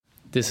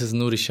This is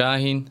Nuri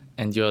Sahin,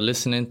 and you are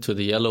listening to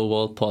the Yellow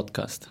Wall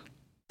podcast.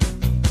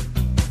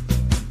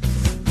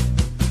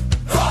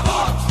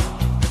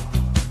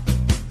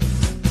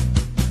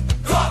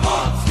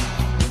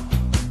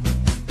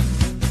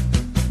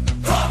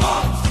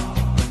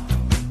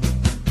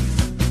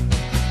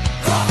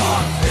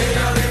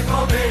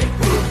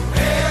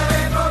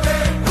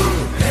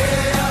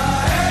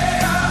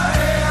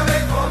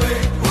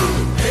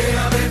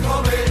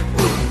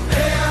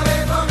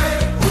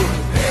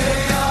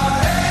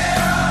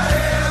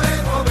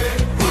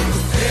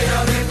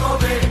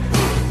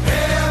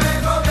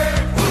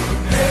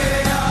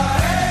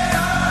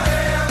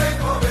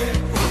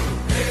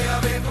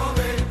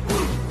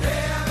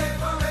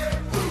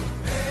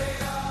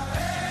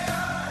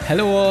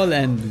 Hello all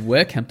and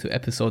welcome to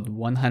episode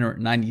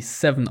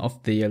 197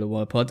 of the Yellow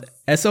Wall Pod.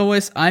 As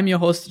always, I'm your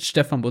host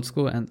Stefan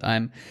Butzko and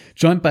I'm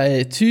joined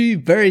by two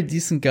very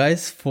decent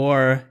guys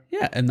for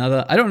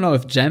another, I don't know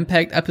if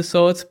jam-packed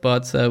episode,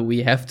 but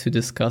we have to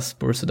discuss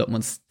Borussia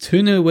Dortmund's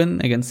 2-0 win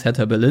against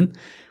Hertha Berlin,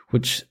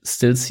 which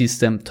still sees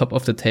them top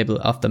of the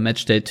table after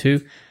match day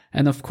 2.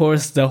 And of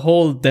course, the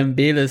whole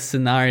Dembele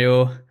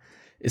scenario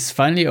is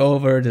finally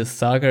over. The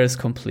saga is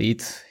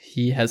complete.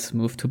 He has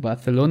moved to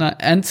Barcelona,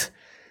 and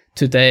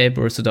today,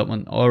 Borussia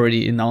Dortmund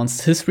already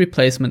announced his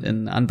replacement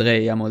in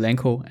Andrei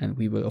Yarmolenko, and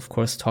we will, of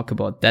course, talk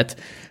about that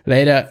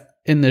later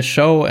in the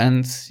show.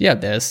 And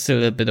there's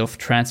still a bit of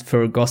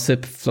transfer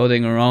gossip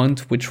floating around,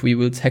 which we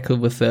will tackle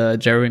with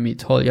Jeremy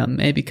Toljan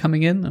maybe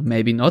coming in, or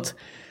maybe not,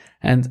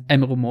 and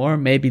Emre Mor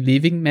maybe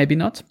leaving, maybe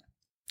not.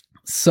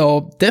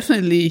 So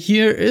definitely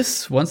here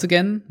is, once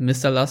again,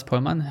 Mr. Lars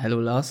Pollmann. Hello,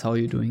 Lars. How are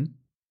you doing?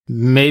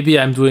 Maybe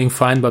I'm doing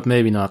fine, but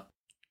maybe not.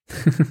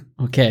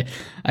 Okay,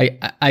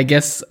 I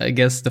guess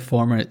the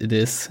former it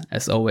is,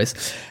 as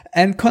always.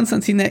 And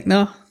Konstantin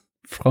Eckner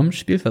from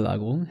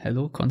Spielverlagerung.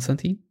 Hello,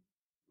 Konstantin.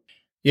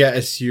 Yeah,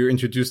 as you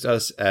introduced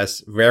us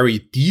as very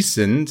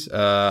decent,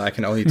 I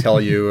can only tell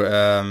you,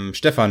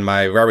 Stefan,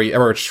 my very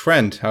average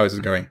friend, how is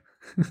it going?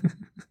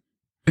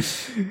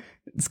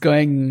 It's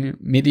going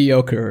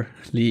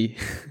mediocrely.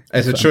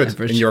 As it should,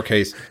 average. In your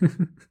case.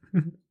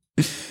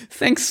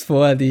 Thanks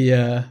for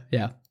the,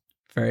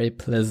 very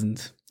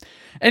pleasant.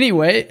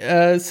 Anyway,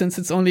 since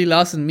it's only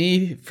Lars and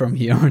me from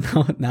here on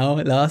out now,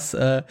 Lars,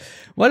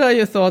 what are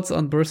your thoughts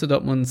on Borussia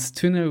Dortmund's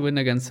 2-0 win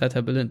against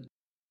Hertha Berlin?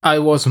 I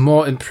was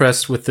more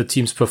impressed with the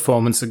team's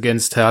performance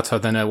against Hertha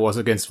than I was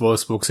against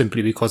Wolfsburg,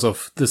 simply because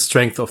of the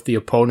strength of the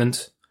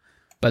opponent.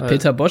 But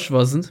Peter Bosz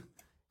wasn't.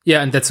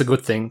 Yeah, and that's a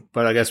good thing,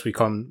 but I guess we'll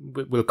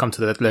come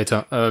to that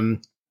later.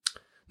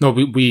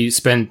 We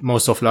spent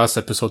most of last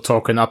episode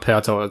talking up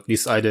Hertha, or at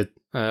least I did,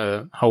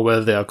 how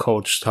well they are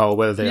coached, how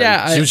well they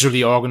are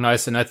usually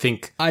organized, and I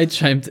think I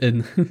chimed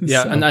in.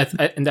 Yeah, so.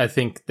 and I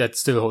think that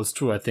still holds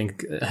true. I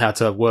think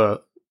Hertha were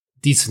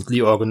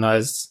decently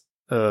organized,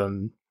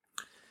 didn't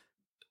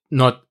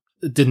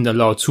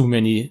allow too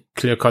many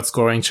clear-cut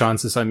scoring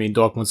chances. I mean,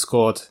 Dortmund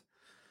scored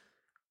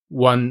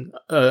one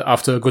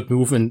after a good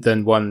move, and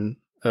then one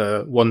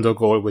wonder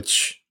goal,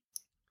 which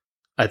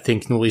I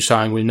think Nuri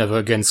Sahin will never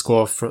again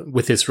score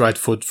with his right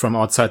foot from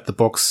outside the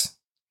box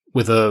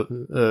with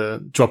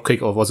a drop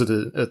kick, or was it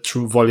a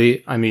true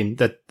volley? I mean,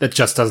 that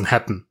just doesn't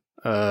happen.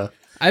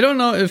 I don't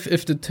know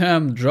if the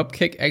term drop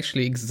kick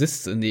actually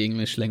exists in the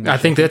English language. I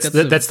think that's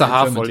the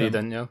half volley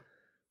then, yeah.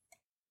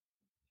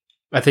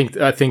 I think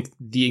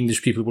the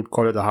English people would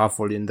call it a half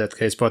volley in that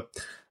case, but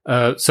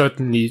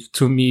certainly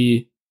to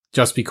me,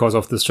 just because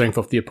of the strength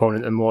of the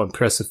opponent, a more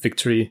impressive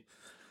victory.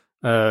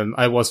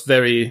 I was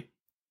very,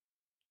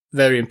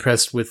 very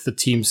impressed with the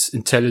team's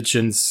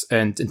intelligence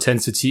and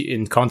intensity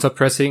in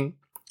counter-pressing,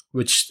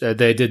 which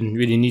they didn't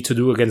really need to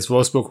do against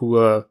Wolfsburg, who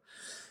were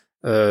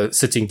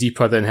sitting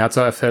deeper than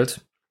Hertha, I felt.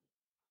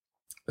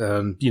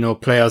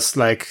 Players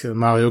like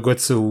Mario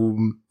Götze,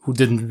 who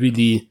didn't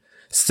really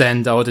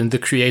stand out in the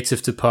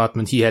creative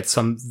department. He had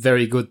some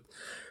very good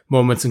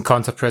moments in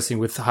counter-pressing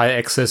with high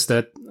access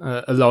that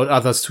allowed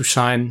others to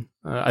shine.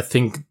 I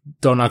think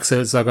Don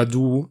Axel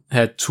Zagadou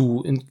had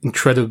two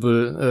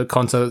incredible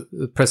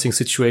counter-pressing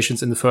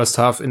situations in the first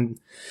half in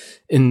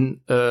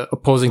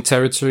opposing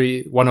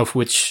territory, one of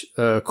which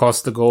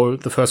caused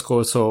the first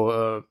goal.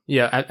 So,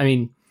 I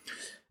mean,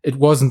 it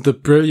wasn't the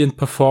brilliant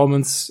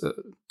performance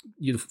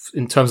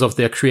in terms of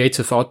their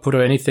creative output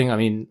or anything. I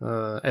mean,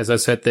 as I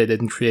said, they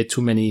didn't create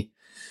too many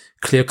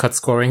clear-cut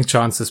scoring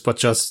chances, but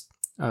just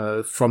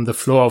from the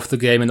flow of the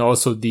game and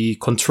also the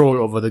control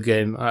over the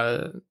game.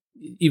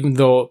 Even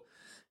though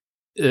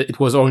it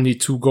was only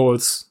 2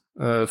 goals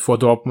for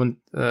Dortmund,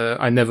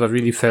 I never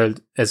really felt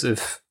as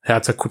if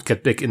Hertha could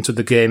get back into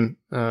the game.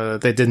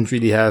 They didn't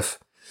really have...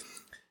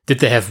 Did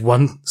they have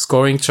one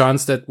scoring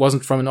chance that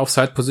wasn't from an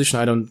offside position?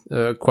 I don't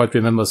quite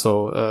remember.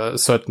 So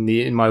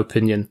certainly, in my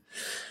opinion,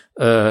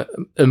 a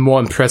more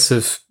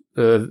impressive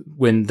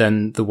win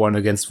than the one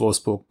against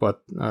Wolfsburg.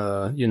 But,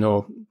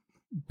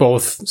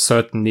 both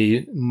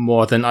certainly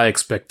more than I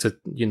expected,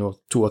 2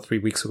 or 3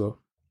 weeks ago.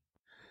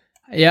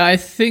 Yeah, I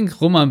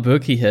think Roman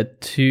Bürki had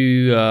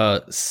 2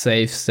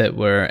 saves that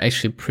were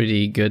actually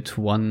pretty good.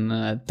 One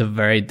at the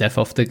very depth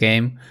of the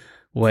game,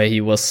 where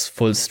he was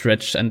full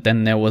stretched. And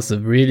then there was a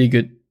really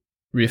good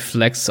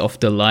reflex of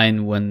the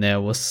line when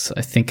there was,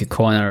 I think, a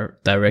corner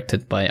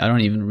directed by, I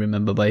don't even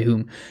remember by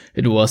whom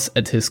it was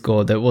at his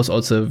goal. That was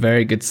also a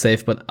very good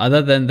save. But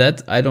other than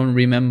that, I don't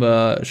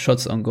remember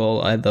shots on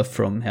goal either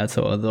from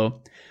Hertha,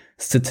 although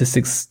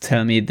statistics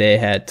tell me they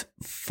had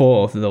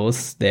 4 of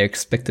those. Their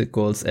expected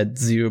goals at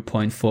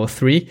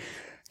 0.43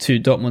 to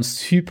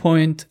Dortmund's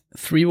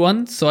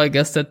 2.31. So I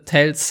guess that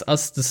tells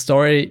us the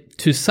story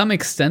to some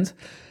extent.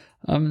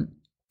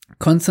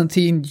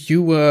 Konstantin,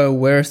 you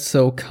were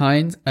so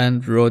kind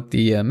and wrote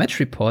the match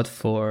report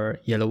for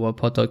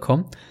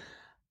yellowwallpod.com.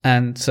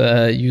 And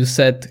you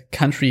said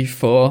country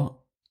for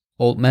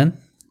old men.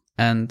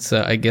 And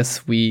I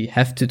guess we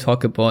have to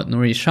talk about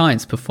Nuri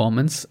Sahin's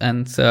performance.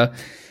 And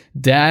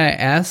dare I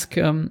ask,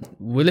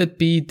 will it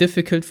be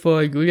difficult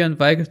for Julian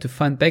Weigl to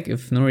find back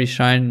if Nuri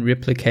Sahin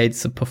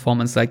replicates a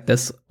performance like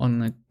this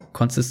on a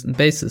consistent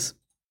basis?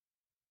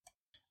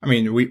 I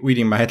mean,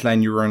 reading my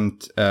headline, you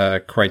weren't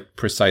quite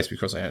precise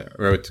because I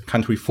wrote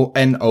country for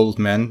an old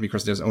man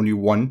because there's only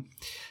one.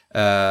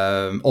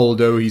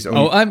 Although he's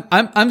only. Oh,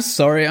 I'm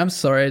sorry. I'm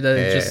sorry that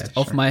it's just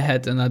off my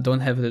head and I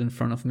don't have it in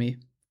front of me.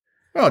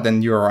 Well,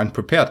 then you are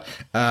unprepared.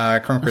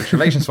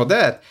 Congratulations for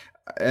that.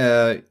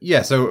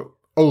 So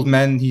old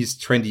man, he's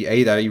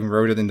 28. I even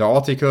wrote it in the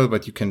article,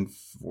 but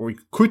we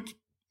could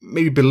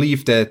maybe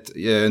believe that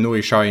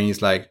Nuri Sahin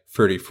is like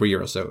 33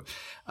 or so.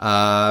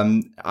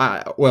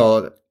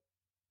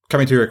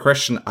 Coming to your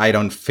question, I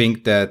don't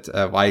think that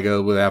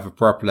Weigl will have a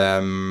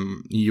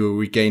problem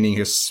regaining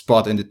his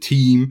spot in the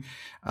team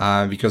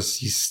because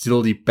he's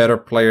still the better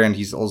player and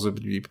he's also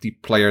the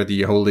player,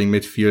 the holding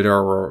midfielder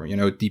or,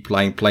 deep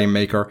lying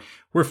playmaker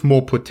with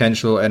more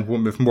potential and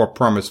with more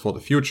promise for the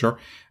future.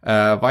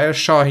 While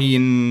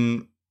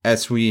Sahin,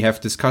 as we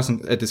have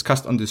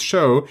discussed on this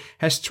show,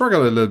 has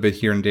struggled a little bit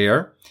here and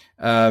there,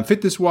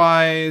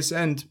 fitness-wise,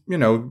 and,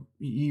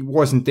 he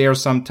wasn't there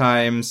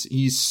sometimes.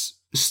 He's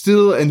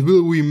still and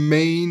will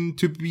remain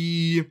to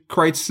be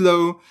quite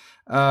slow.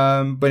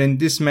 But in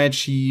this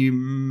match, he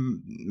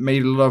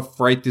made a lot of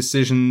right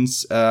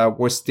decisions,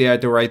 was there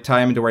at the right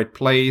time, in the right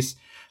place,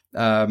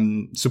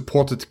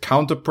 supported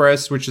counter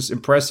press, which is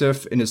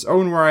impressive in his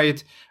own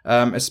right.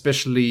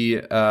 Especially,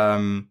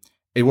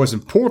 it was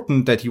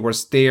important that he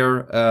was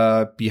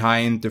there,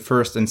 behind the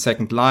first and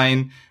second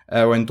line,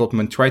 when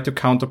Dortmund tried to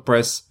counter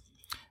press.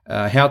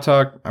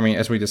 Hertha,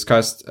 as we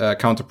discussed,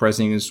 counter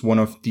pressing is one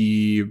of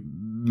the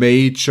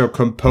major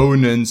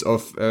components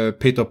of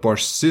Peter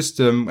Bosch's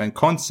system and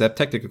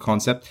tactical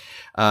concept.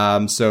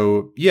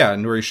 Nuri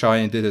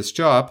Sahin did his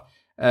job.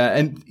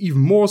 And even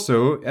more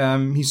so,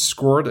 he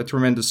scored a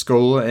tremendous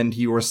goal and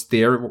he was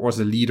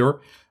a leader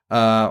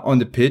on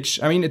the pitch.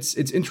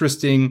 It's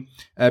interesting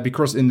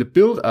because in the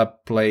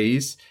build-up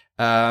plays,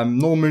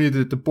 normally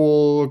the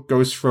ball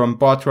goes from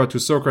Bartra to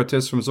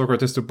Sokratis, from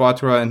Sokratis to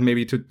Bartra, and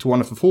maybe to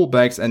one of the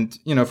fullbacks, and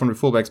from the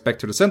fullbacks back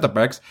to the center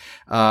backs.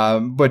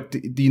 But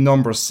the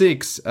number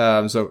 6,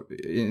 so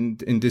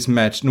in this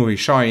match, Nuri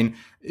Sahin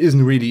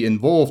isn't really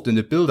involved in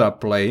the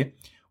build-up play,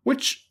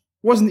 which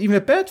wasn't even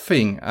a bad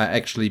thing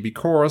actually,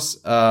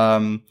 because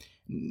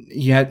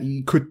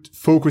he could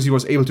focus. He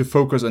was able to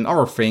focus on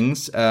other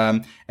things,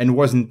 and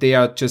wasn't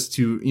there just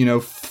to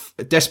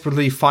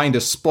desperately find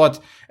a spot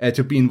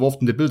to be involved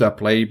in the build-up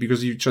play,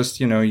 because you just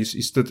he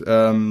stood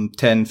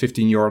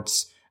 10-15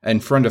 yards in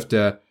front of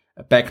the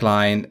back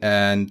line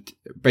and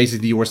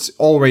basically was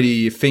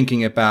already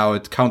thinking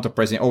about counter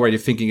pressing, already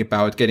thinking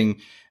about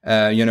getting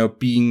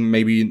being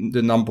maybe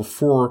the number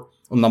 4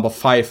 or number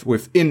 5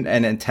 within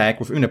an attack,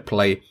 within a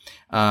play.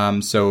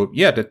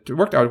 That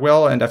worked out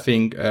well, and I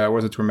think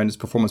was a tremendous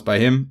performance by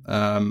him.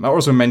 I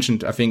also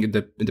mentioned, I think, in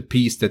the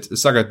piece that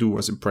Zagadou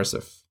was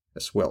impressive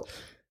as well.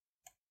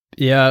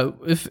 Yeah,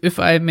 if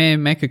I may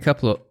make a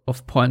couple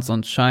of points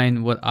on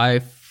Sahin, what I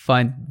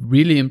find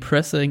really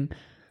impressive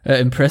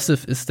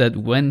is that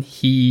when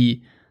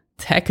he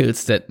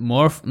tackles, that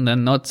more often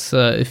than not,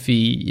 if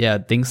he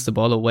dinks the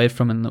ball away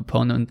from an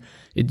opponent,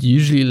 it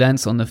usually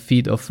lands on the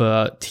feet of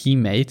a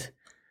teammate.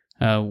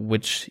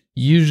 Which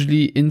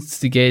usually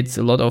instigates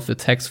a lot of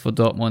attacks for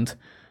Dortmund,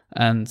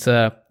 and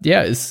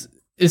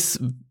is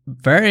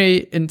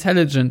very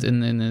intelligent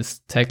in his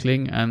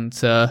tackling. And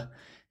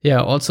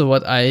also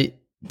what I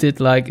did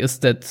like is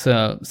that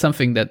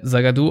something that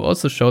Zagadou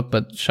also showed,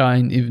 but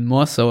Sahin even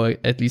more so,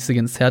 at least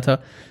against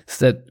Hertha, is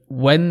that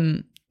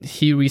when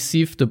he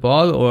received the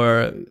ball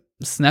or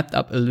snapped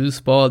up a loose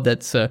ball,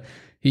 that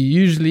he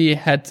usually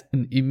had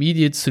an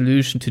immediate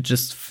solution to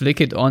just flick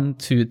it on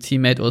to a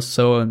teammate or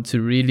so, and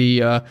to really,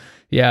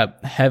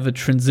 have a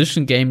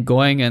transition game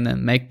going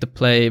and make the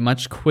play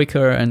much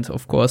quicker. And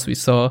of course, we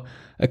saw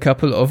a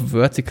couple of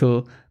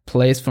vertical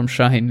plays from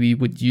Sahin we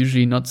would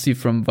usually not see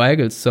from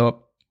Weigl.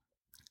 So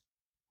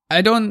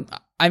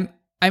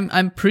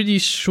I'm pretty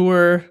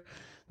sure,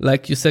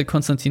 like you said,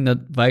 Konstantin,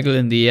 that Weigl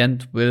in the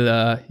end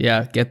will,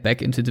 get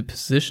back into the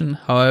position.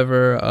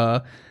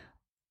 However,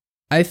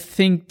 I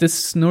think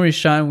this Nuri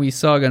Sahin we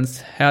saw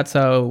against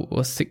Hertha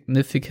was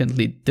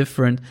significantly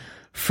different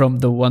from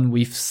the one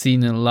we've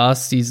seen in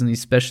last season,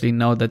 especially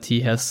now that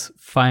he has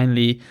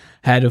finally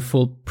had a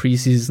full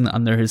preseason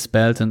under his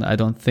belt, and I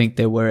don't think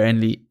there were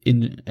any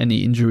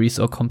injuries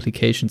or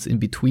complications in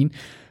between.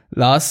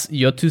 Lars,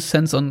 your 2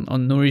 cents on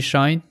Nuri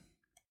Sahin?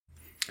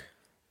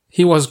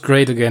 He was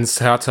great against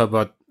Hertha,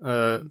 but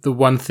the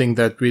one thing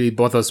that really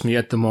bothers me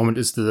at the moment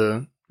is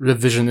the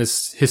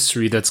revisionist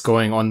history that's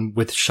going on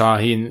with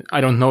Sahin.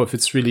 I don't know if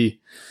it's really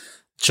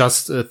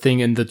just a thing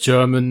in the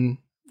German,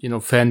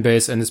 fan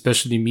base and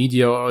especially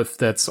media, or if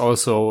that's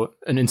also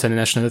an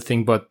international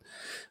thing. But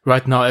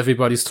right now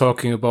everybody's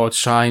talking about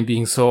Sahin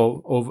being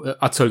so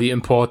utterly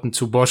important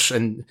to Bosz,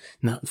 and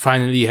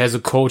finally has a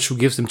coach who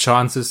gives him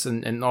chances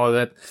and all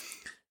that.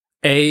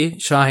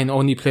 Sahin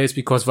only plays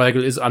because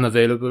Weigl is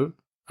unavailable.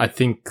 I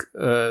think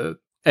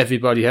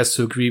everybody has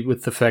to agree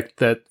with the fact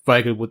that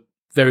Weigl would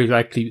very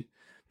likely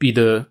be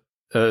the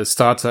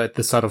starter at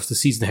the start of the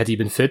season had he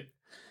been fit.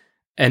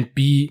 And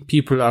B,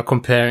 people are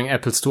comparing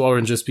apples to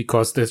oranges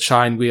because the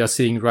Sahin we are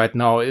seeing right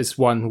now is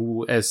one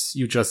who, as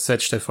you just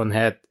said, Stefan,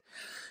 had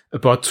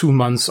about 2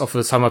 months of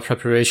a summer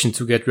preparation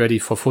to get ready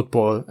for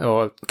football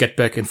or get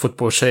back in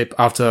football shape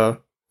after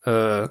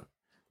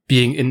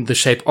being in the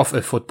shape of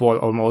a football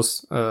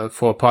almost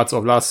for parts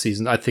of last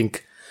season. I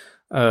think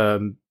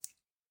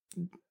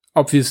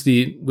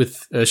obviously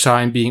with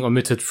Sahin being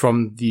omitted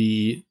from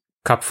the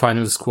cup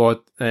final squad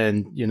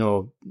and,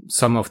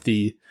 some of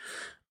the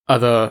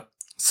other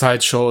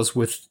sideshows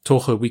with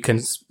Tuchel, we can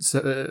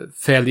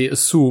fairly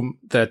assume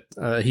that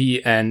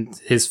he and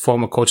his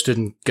former coach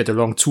didn't get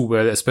along too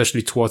well,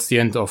 especially towards the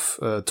end of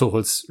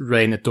Tuchel's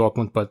reign at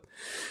Dortmund. But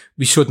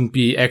we shouldn't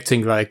be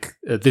acting like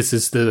this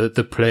is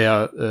the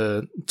player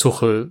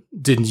Tuchel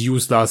didn't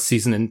use last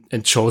season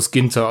and chose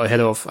Ginter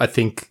ahead of. I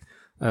think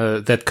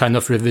that kind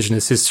of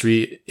revisionist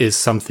history is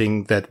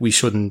something that we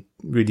shouldn't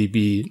really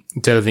be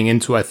delving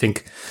into. I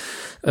think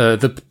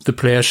the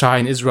player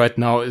Sahin is right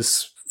now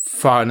is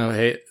far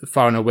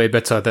and away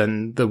better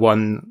than the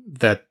one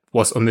that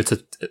was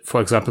omitted, for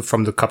example,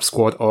 from the cup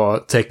squad or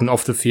taken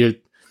off the field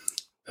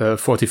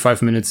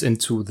 45 minutes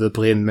into the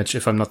Bremen match,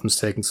 if I'm not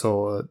mistaken.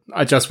 So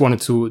I just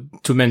wanted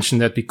to mention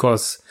that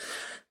because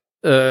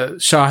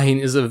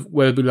Sahin is a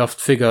well-beloved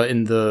figure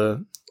in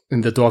the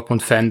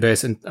Dortmund fan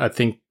base, and I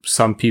think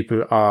some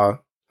people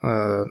are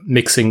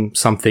mixing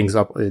some things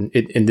up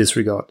in this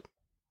regard.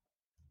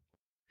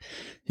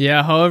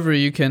 Yeah, however,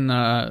 you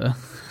can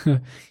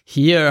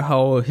hear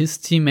how his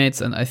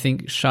teammates and I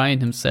think Sahin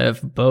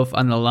himself both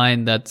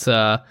underline that,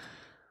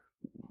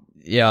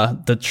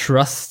 the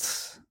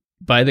trust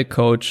by the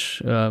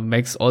coach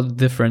makes all the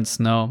difference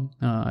now.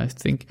 I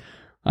think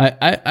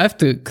I have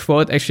the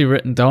quote actually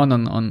written down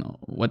on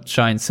what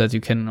Sahin said.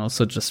 You can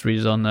also just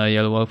read it on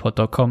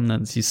yellowwallpod.com.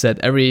 And he said,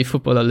 every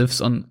footballer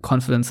lives on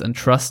confidence and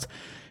trust.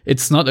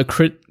 It's not a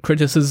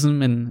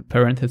criticism in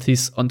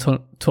parentheses on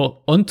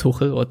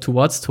Tuchel or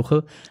towards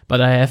Tuchel, but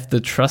I have the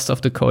trust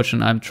of the coach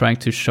and I'm trying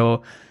to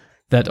show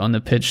that on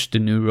the pitch. The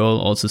new role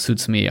also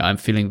suits me. I'm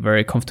feeling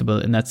very comfortable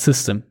in that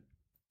system.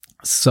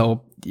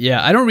 So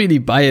yeah, I don't really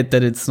buy it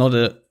that it's not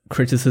a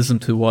criticism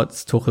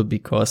towards Tuchel,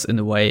 because in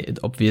a way it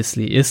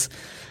obviously is.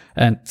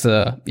 And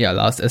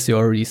Lars, as you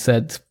already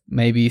said,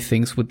 maybe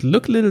things would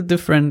look a little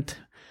different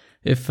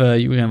if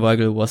Julian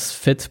Weigl was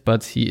fit,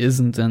 but he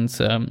isn't. And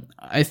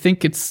I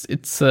think it's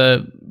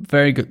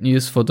very good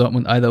news for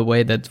Dortmund either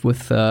way, that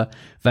with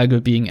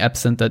Weigl being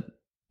absent, that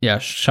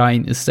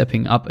Sahin is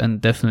stepping up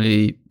and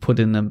definitely put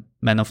in a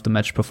man of the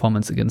match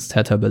performance against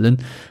Hertha Berlin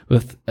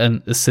with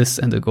an assist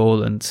and a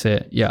goal. And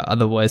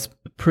otherwise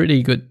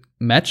pretty good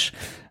match.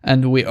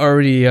 And we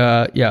already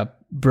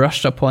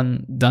brushed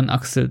upon Dan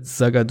Axel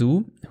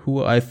Zagadou,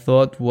 who I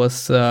thought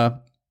was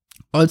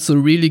also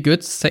really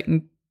good,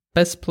 second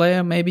best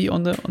player maybe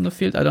on the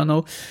field. I don't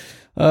know.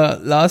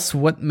 Lars,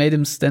 what made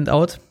him stand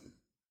out?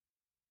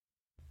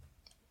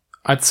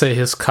 I'd say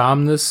his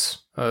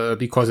calmness,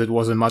 because it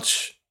was a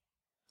much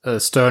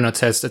sterner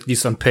test, at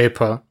least on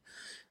paper,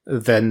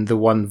 than the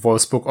one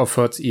Wolfsburg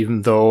offered,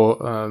 even though,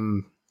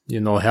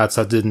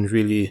 Hertha didn't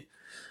really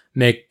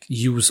make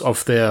use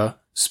of their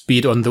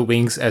speed on the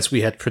wings as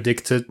we had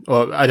predicted.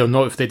 Or I don't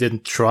know if they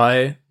didn't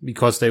try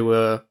because they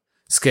were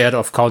scared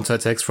of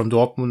counterattacks from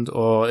Dortmund,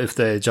 or if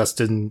they just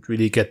didn't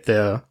really get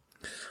their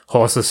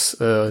horses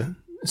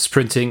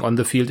sprinting on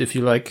the field, if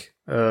you like.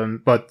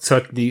 But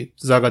certainly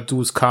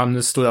Zagadou's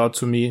calmness stood out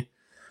to me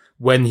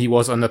when he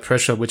was under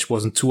pressure, which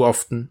wasn't too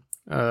often.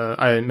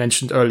 I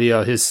mentioned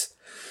earlier his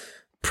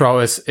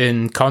prowess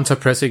in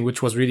counter-pressing,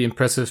 which was really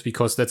impressive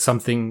because that's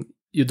something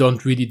you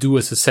don't really do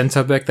as a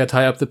center back that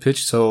high up the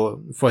pitch.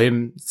 So for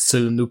him, it's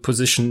still a new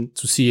position.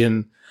 To see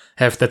him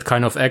have that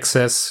kind of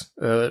access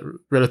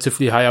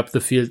relatively high up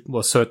the field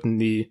was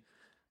certainly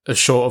a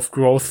show of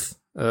growth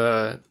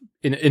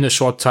in a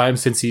short time,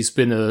 since he's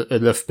been a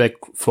left back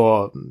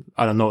for,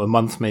 I don't know, a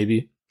month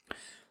maybe.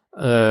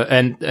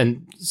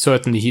 And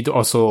certainly he'd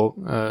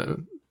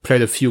also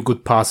played a few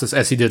good passes,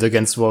 as he did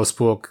against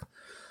Wolfsburg,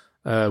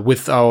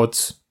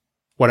 without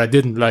what I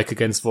didn't like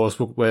against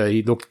Wolfsburg, where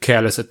he looked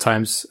careless at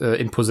times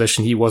in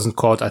possession. He wasn't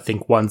caught, I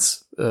think,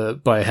 once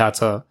by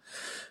Hertha,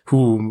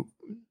 who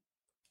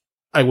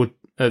I would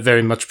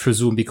very much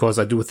presume, because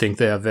I do think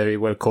they are very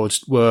well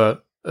coached, were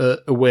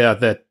aware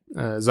that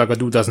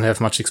Zagadou doesn't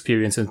have much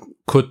experience and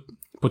could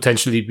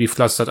potentially be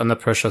flustered under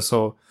pressure.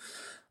 So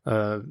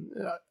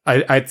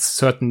I'd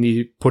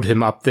certainly put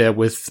him up there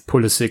with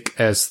Pulisic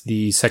as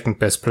the second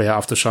best player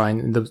after Shine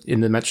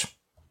in the match.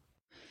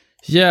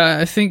 Yeah,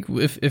 I think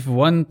if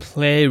one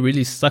play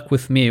really stuck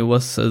with me, it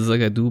was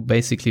Zagadou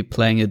basically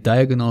playing a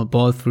diagonal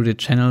ball through the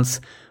channels,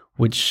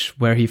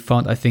 where he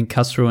found, I think,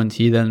 Castro, and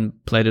he then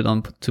played it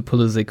on to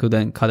Pulisic, who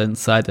then cut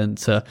inside,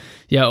 and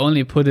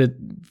only put it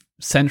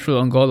central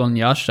on goal on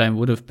Jahrstein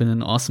would have been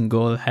an awesome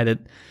goal had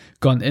it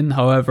gone in.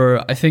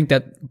 However, I think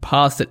that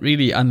pass that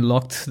really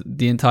unlocked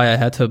the entire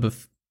Hertha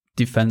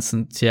defense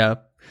and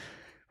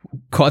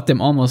caught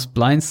them almost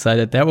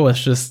blindsided. That was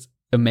just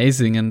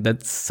amazing, and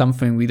that's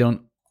something we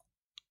don't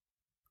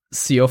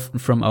see often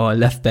from our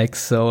left backs.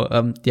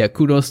 So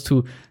kudos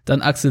to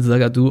Dan Axel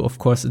Zagadou. Of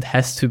course, it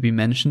has to be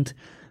mentioned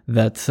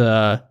that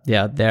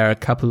there are a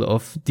couple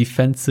of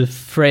defensive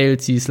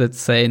frailties, let's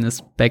say, in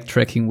his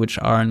backtracking, which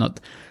are not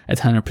at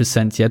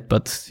 100% yet,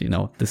 but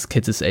this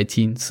kid is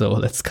 18, so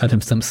let's cut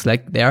him some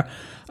slack there.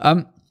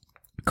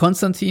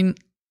 Konstantin,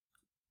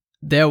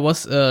 there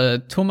was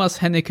Thomas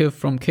Hennecke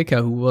from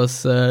Kicker who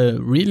was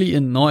really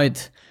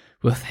annoyed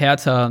with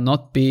Hertha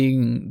not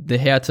being the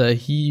Hertha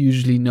he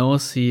usually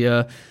knows. He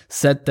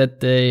said that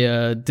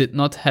they did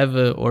not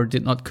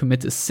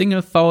commit a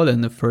single foul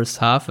in the first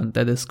half, and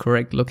that is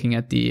correct looking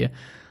at the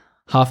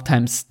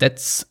halftime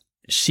stats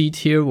sheet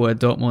here, where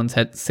Dortmund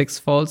had 6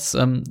 fouls.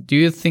 Do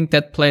you think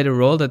that played a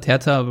role, that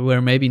Hertha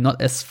were maybe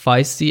not as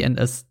feisty and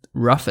as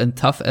rough and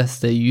tough as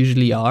they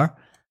usually are?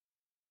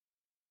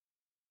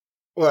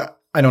 Well,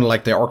 I don't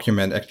like the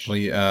argument,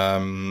 actually,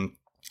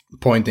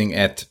 pointing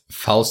at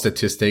foul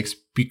statistics,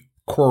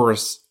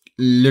 because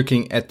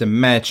looking at the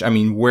match, I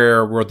mean,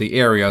 where were the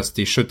areas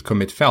they should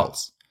commit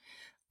fouls?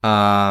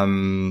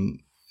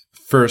 First,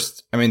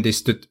 I mean, they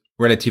stood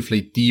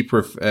relatively deep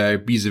with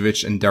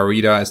Bisevic and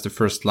Darida as the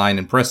first line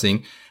in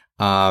pressing.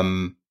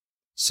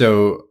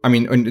 So, I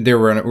mean, they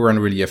weren't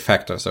really a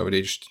factor. So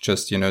they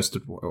just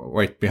stood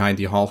right behind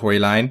the halfway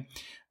line.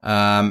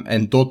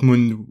 And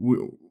Dortmund,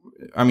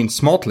 I mean,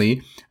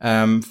 smartly,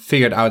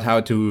 figured out how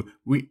to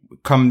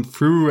come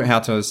through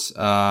Hertha's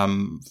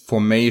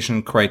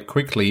formation quite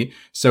quickly.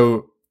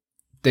 So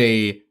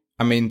they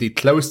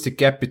closed the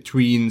gap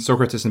between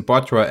Sokratis and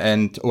Bartra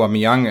and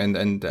Aubameyang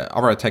and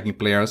other attacking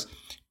players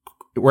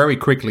very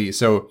quickly.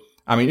 So,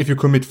 I mean, if you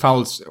commit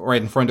fouls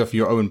right in front of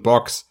your own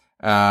box,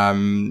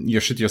 you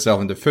shoot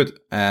yourself in the foot.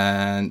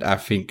 And I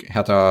think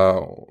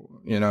Hertha,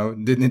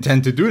 didn't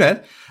intend to do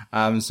that.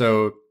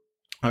 So,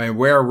 I mean,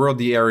 where were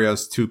the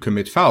areas to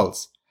commit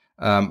fouls?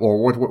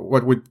 Or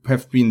what would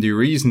have been the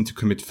reason to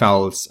commit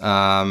fouls,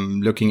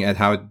 looking at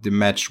how the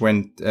match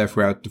went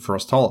throughout the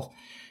first half?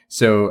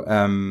 So,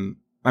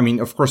 I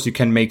mean, of course you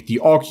can make the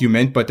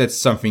argument, but that's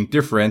something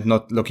different,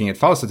 not looking at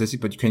foul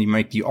statistics, but you can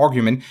make the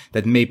argument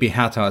that maybe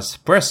Hertha's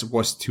press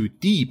was too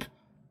deep.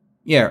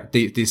 Yeah,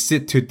 they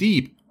sit too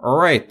deep. All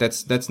right.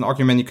 That's an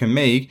argument you can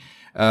make.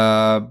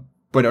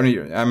 But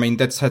only, I mean,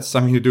 that's had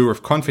something to do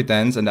with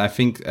confidence. And I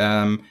think,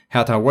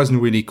 Hertha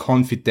wasn't really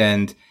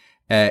confident,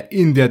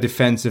 in their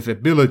defensive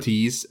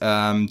abilities,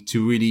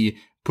 to really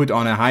put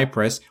on a high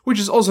press, which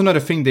is also not a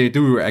thing they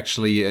do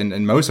actually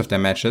in most of their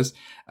matches.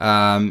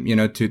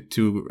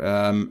 To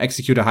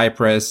execute a high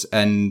press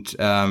and,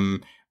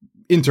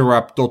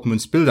 interrupt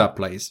Dortmund's build-up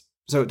plays.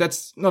 So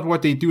that's not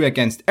what they do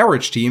against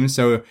average teams.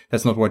 So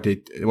that's not what they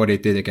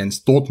did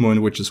against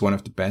Dortmund, which is one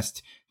of the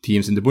best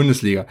teams in the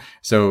Bundesliga.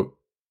 So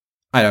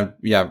I don't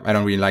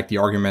really like the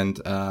argument.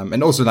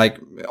 And also, like,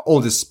 all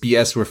this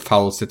BS with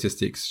foul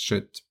statistics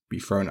should be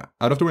thrown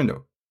out of the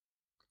window.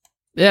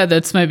 Yeah,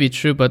 that's maybe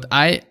true, but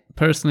I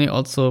personally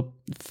also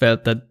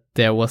felt that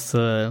there was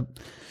I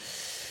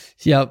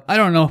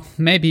don't know,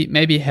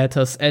 maybe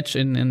Hertha's edge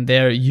in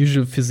their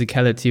usual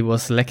physicality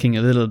was lacking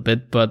a little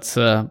bit, but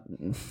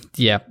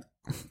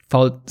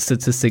foul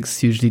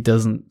statistics usually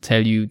doesn't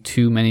tell you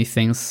too many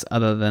things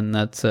other than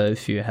that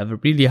if you have a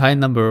really high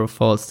number of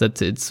fouls, that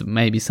it's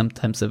maybe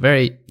sometimes a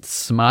very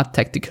smart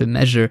tactical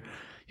measure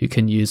you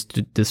can use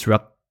to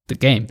disrupt the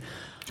game.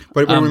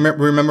 But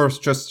remember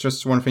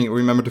just one thing.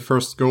 Remember the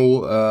first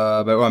goal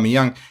by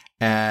Aubameyang,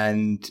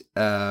 and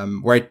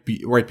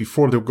right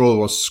before the goal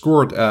was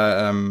scored,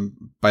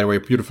 by the way, a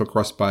beautiful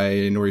cross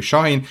by Nuri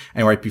Sahin,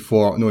 and right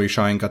before Nuri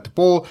Sahin got the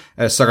ball,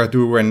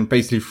 Zagadou ran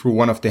basically through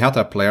one of the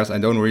Hertha players. I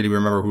don't really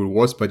remember who it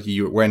was, but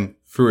he went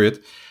through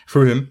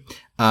him.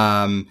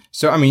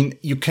 So I mean,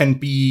 you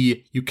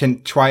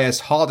can try as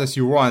hard as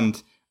you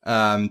want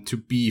to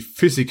be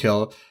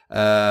physical.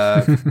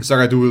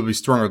 Zagadou will be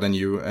stronger than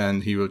you,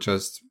 and he will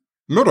just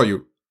murder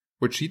you,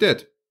 which he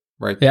did.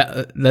 Right.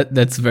 Yeah,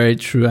 that's very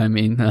true. I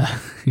mean,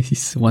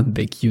 he's one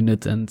big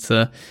unit, and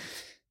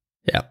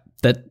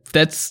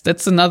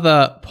that's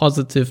another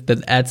positive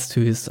that adds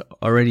to his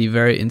already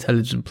very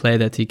intelligent play,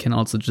 that he can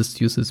also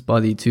just use his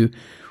body to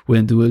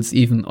win duels,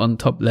 even on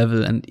top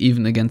level and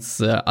even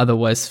against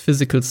otherwise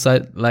physical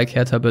side like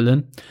Hertha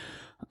Berlin.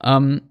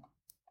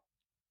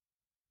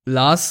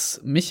 Lars,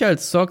 Michael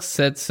Zorc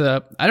said,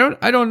 I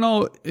don't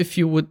know if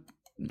you would,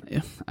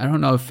 I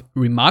don't know if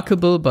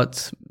remarkable,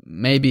 but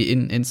maybe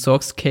in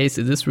Zorc's case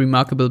it is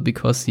remarkable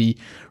because he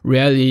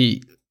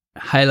rarely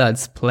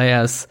highlights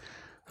players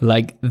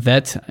like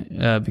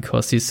that,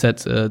 because he said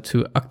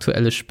to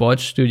Aktuelle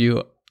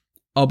Sportstudio,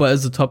 Ober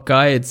is a top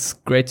guy. It's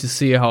great to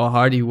see how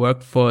hard he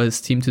worked for his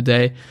team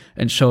today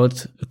and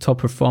showed a top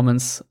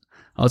performance.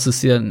 I also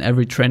see that in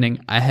every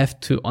training. I have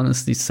to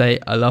honestly say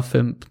I love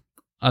him.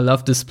 I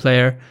love this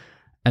player,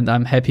 and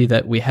I'm happy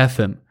that we have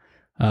him.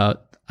 I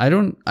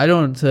don't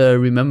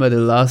remember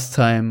the last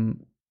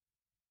time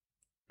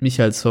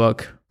Michael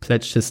Zorc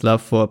pledged his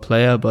love for a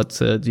player, but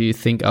do you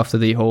think after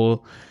the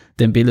whole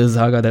Dembele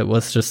saga that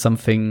was just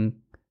something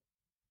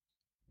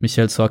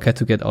Michael Zorc had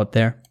to get out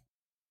there?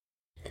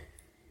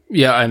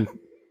 Yeah,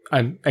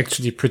 I'm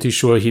actually pretty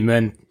sure he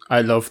meant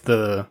I love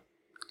the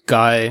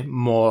guy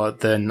more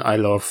than I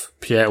love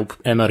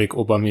Pierre-Emerick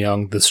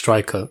Aubameyang, the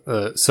striker,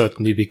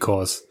 certainly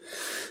because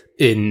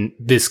in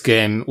this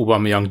game,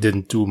 Aubameyang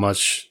didn't do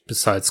much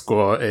besides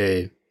score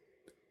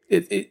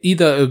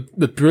either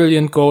a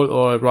brilliant goal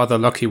or a rather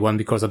lucky one,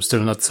 because I'm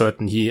still not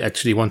certain he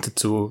actually wanted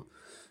to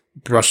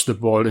brush the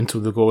ball into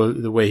the goal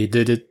the way he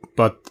did it.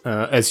 But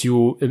as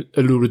you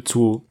alluded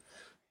to,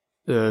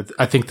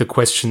 I think the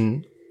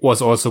question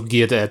was also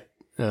geared at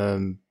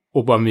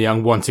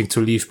Aubameyang wanting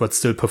to leave but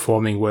still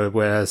performing well,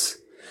 whereas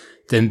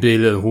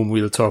Dembele, whom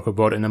we'll talk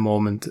about in a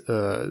moment,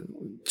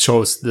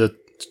 chose the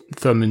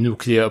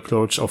thermonuclear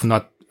approach of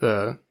not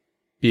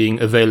being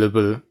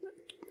available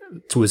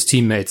to his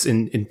teammates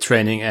in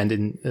training and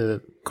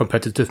in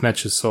competitive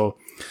matches. So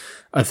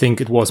I think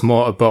it was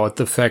more about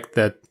the fact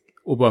that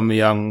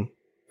Aubameyang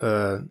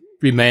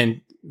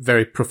remained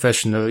very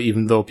professional,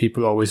 even though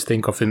people always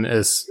think of him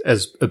as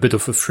a bit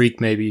of a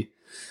freak, maybe.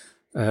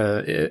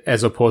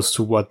 As opposed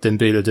to what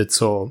Dembele did.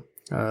 So,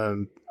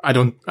 I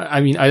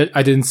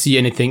didn't see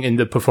anything in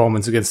the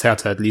performance against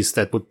Hertha, at least,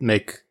 that would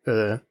make,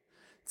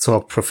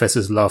 Zorc profess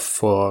his love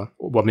for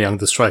Aubameyang,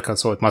 the striker.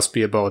 So it must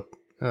be about,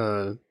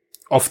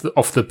 off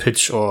the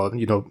pitch, or,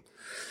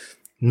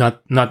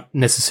 not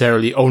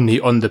necessarily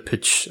only on the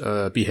pitch,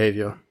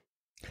 behavior.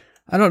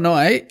 I don't know.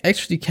 I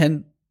actually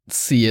can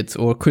see it,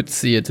 or could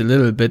see it a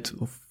little bit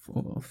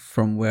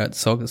from where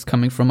Zorc is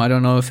coming from. I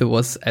don't know if it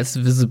was as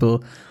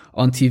visible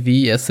on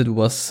TV as it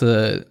was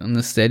in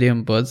the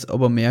stadium, but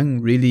Aubameyang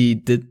really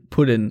did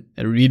put in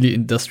a really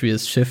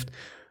industrious shift.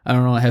 I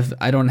don't know.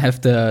 I don't have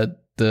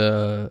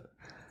the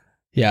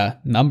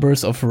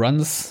numbers of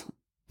runs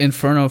in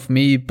front of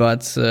me,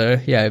 but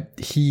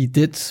he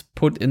did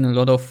put in a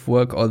lot of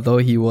work, although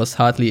he was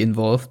hardly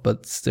involved,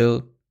 but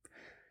still,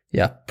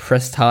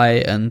 pressed high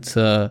and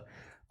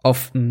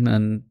often,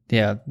 and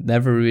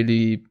never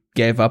really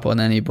gave up on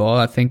any ball.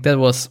 I think that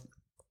was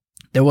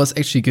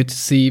actually good to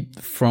see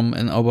from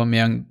an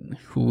Aubameyang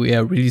who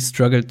really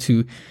struggled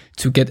to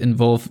get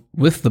involved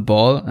with the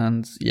ball.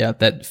 And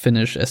that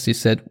finish, as you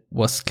said,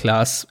 was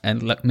class,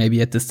 and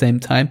maybe at the same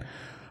time.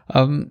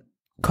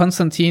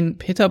 Konstantin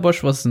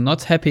Peterbosch was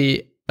not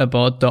happy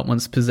about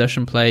Dortmund's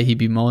possession play. He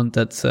bemoaned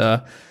that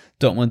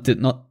Dortmund did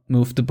not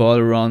move the ball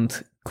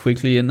around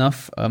quickly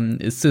enough.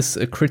 Is this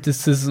a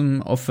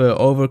criticism of an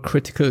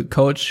overcritical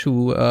coach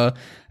who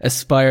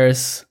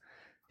aspires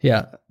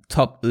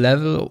top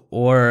level,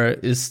 or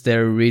is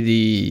there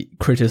really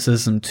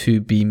criticism to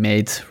be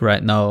made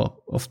right now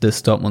of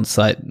this Dortmund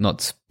side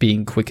not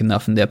being quick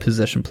enough in their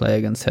possession play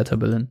against Hertha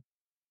Berlin?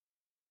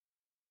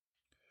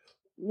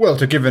 Well,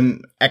 to give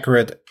an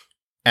accurate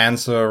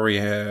answer, we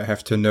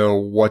have to know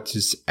what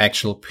his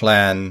actual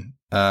plan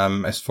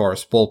as far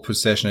as ball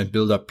possession and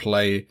build-up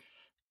play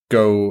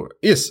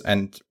is,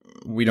 and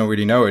we don't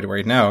really know it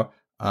right now.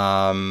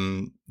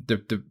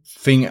 The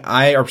thing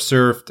I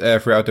observed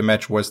throughout the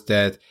match was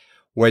that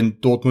when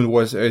Dortmund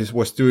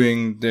was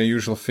doing the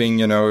usual thing,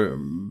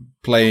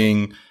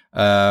 playing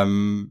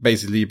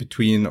basically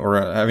between,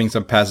 or having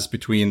some passes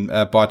between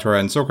Bartra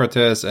and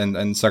Sokrates and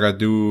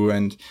Zagadou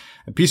and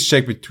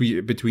Piszczek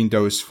between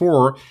those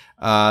four,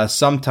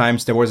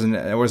 sometimes there was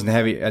a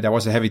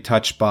heavy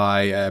touch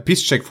by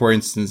Piszczek, for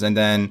instance, and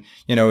then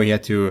he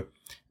had to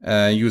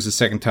use a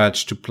second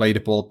touch to play the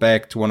ball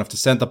back to one of the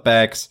center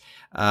backs.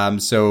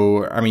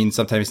 So,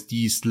 sometimes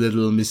these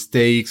little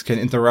mistakes can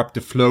interrupt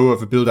the flow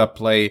of a build-up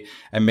play,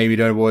 and maybe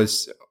that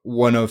was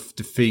one of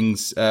the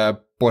things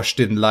Bosch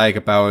didn't like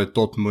about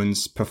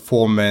Dortmund's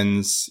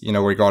performance,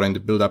 regarding the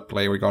build-up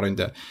play, regarding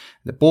the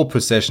ball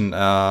possession.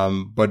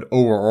 But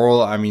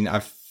overall, I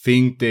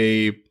think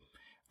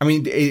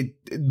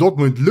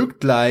Dortmund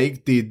looked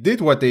like they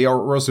did what they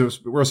were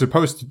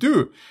supposed to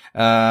do,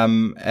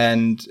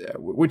 and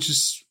which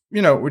is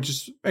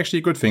actually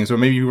a good thing. So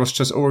maybe he was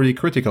just overly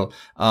critical.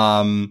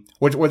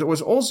 What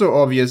was also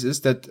obvious is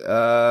that,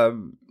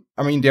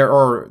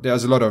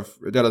 there's a lot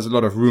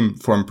of room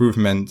for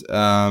improvement,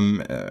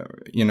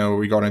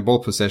 regarding ball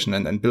possession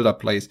and build-up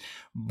plays.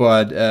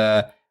 But,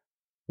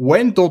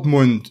 when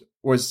Dortmund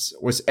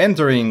was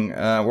entering,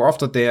 or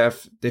after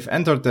they've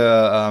entered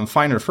the,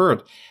 final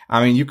third,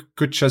 you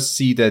could just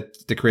see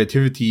that the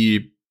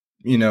creativity,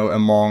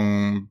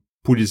 among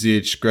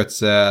Pulisic,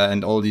 Götze,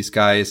 and all these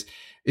guys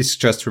is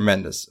just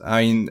tremendous.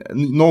 I mean,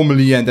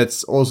 normally, and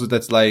that's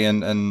like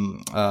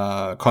an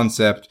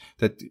concept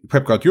that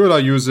Pep Guardiola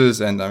uses.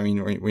 And I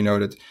mean, we know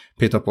that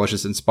Peter Bosz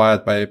is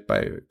inspired by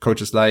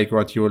coaches like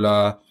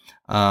Guardiola.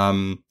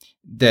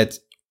 That,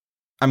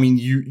 I mean,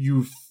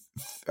 you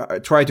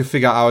try to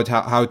figure out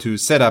how to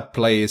set up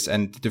plays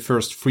and the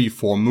first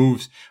 3-4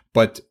 moves.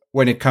 But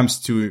when it comes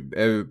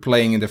to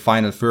playing in the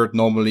final third,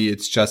 normally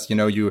it's just,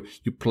 you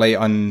play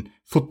on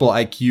football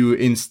IQ,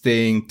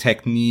 instinct,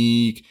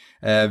 technique,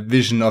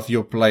 vision of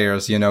your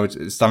players,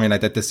 something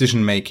like that,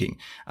 decision making.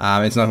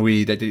 It's not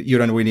really that you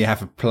don't really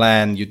have a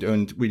plan. You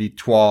don't really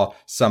draw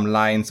some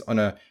lines on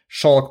a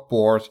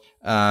chalkboard,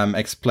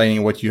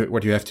 explaining what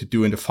you have to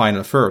do in the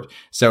final third.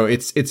 So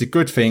it's a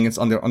good thing. It's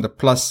on the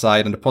plus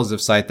side, on the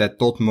positive side, that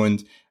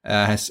Dortmund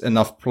has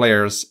enough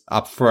players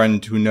up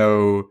front who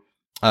know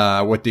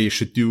what they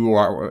should do,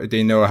 or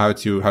they know how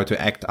to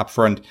act up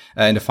front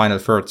in the final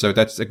third. So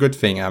that's a good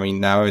thing. I mean,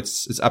 now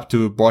it's up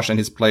to Bosz and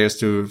his players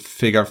to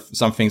figure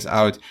some things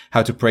out,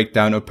 how to break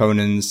down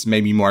opponents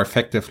maybe more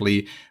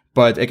effectively.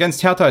 But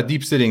against Hertha, a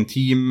deep sitting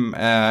team,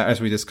 as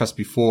we discussed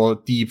before,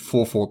 deep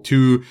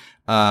 4-4-2,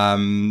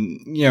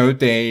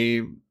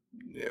 they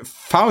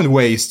found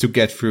ways to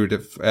get through the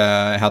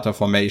Hertha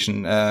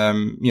formation,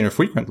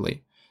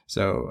 frequently.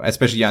 So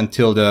especially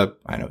until the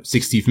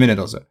 60th minute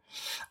or so.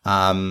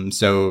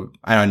 So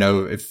I don't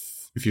know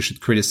if you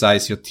should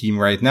criticize your team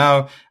right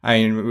now. I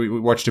mean, we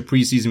watched the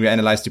preseason, we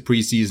analyzed the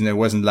preseason. It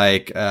wasn't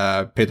like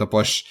Peter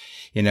Bosz,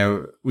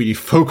 really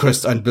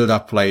focused on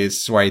build-up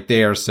plays right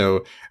there.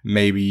 So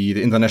maybe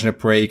the international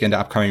break and the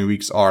upcoming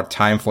weeks are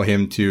time for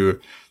him to,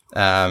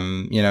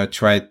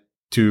 try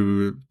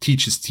to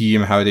teach his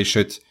team how they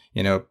should,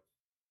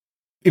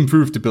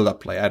 improve the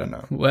build-up play. I don't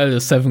know. Well, the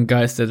 7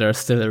 guys that are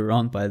still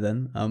around by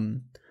then.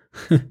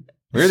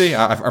 Really?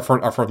 I've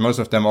heard most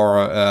of them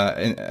are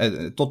in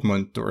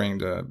Dortmund during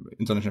the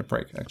international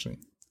break, actually.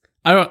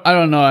 I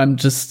don't know. I'm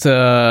just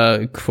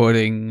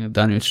quoting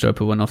Daniel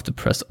Stolpe, one of the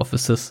press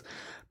officers,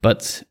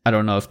 but I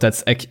don't know if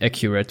that's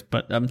accurate.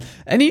 But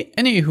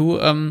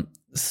anywho,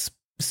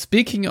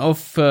 speaking of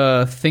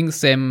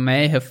things they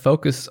may have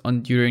focused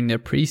on during their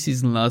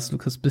preseason,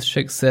 Lukas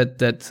Piszczek said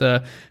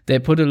that they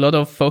put a lot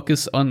of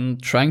focus on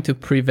trying to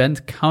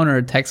prevent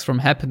counterattacks from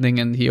happening,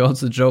 and he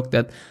also joked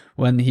that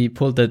when he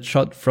pulled that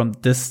shot from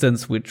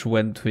distance, which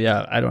went,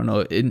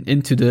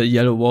 into the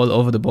yellow wall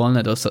over the ball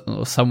net or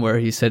somewhere,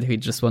 he said he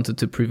just wanted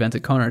to prevent a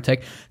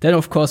counterattack. That,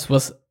 of course,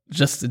 was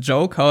just a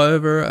joke.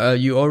 However,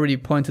 you already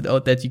pointed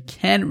out that you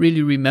can't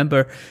really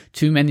remember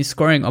too many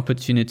scoring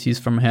opportunities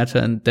from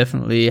Hertha, and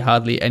definitely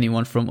hardly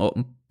anyone from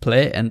open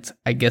play, and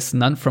I guess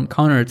none from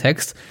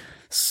counterattacks.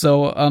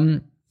 So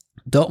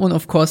Dortmund,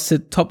 of course,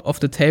 sit top of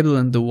the table,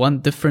 and the one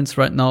difference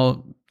right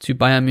now to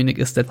Bayern Munich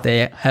is that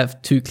they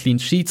have 2 clean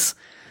sheets.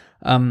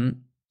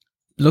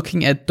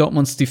 Looking at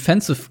Dortmund's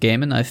defensive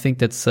game, and I think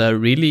that's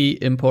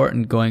really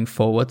important going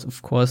forward,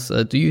 of course,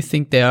 do you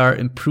think there are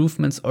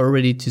improvements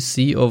already to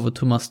see over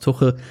Thomas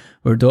Tuchel,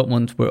 where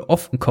Dortmund were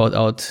often caught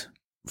out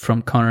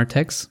from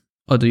counterattacks?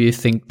 Or do you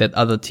think that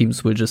other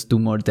teams will just do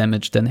more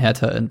damage than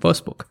Hertha and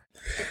Wolfsburg?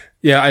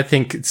 Yeah, I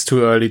think it's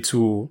too early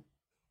to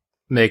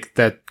make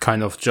that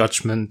kind of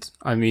judgment.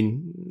 I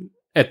mean,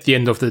 at the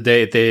end of the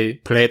day, they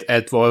played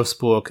at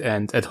Wolfsburg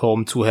and at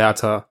home to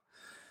Hertha.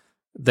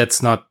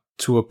 That's not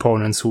 2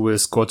 opponents who will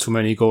score too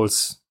many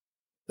goals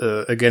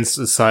against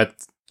a side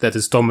that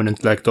is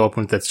dominant like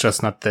Dortmund. That's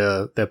just not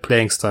their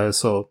playing style.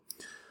 So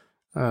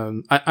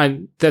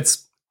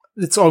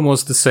it's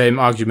almost the same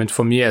argument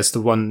for me as the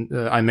one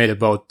I made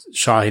about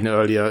Şahin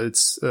earlier.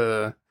 It's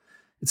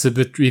a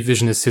bit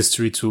revisionist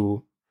history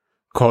to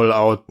call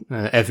out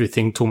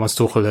everything Thomas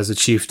Tuchel has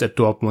achieved at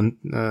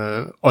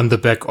Dortmund on the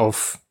back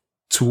of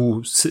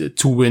two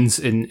wins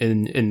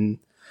in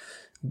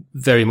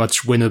very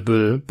much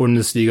winnable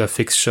Bundesliga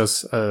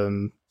fixtures.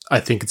 I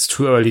think it's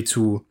too early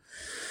to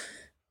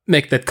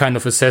make that kind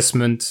of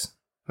assessment.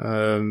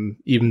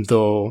 Even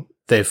though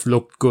they've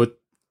looked good,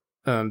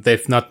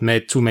 they've not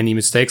made too many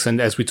mistakes. And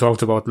as we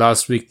talked about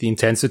last week, the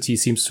intensity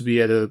seems to be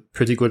at a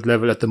pretty good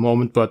level at the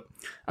moment. But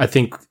I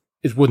think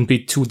it wouldn't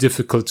be too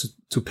difficult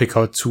to pick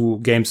out 2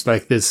 games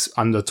like this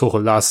under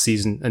Tuchel last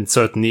season, and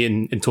certainly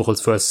in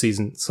Tuchel's first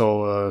season.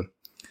 So,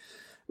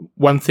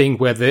 one thing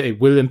where they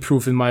will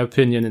improve, in my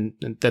opinion,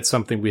 and that's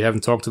something we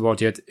haven't talked about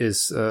yet,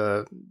 is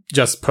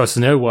just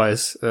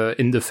personnel-wise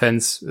in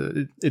defense.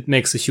 It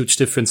makes a huge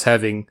difference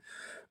having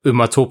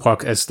Ömer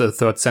Toprak as the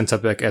third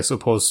center-back as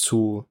opposed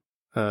to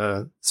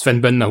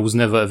Sven Bender, who's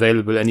never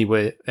available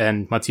anyway,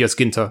 and Matthias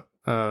Ginter.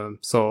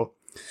 So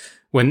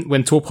when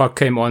Toprak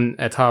came on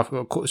at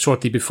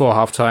shortly before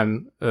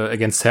halftime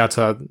against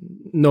Hertha,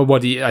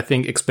 nobody, I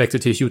think,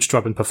 expected a huge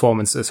drop in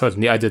performance.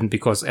 Certainly I didn't,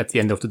 because at the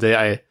end of the day,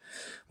 I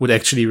would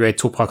actually rate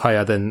Toprak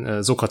higher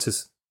than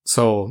Socrates.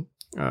 So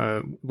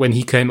when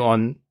he came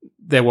on,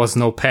 there was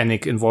no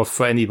panic involved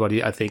for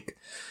anybody, I think,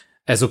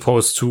 as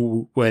opposed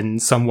to when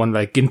someone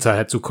like Ginter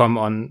had to come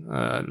on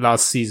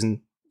last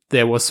season.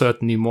 There was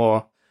certainly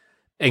more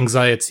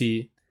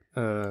anxiety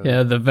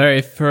The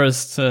very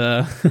first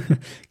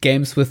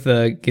games with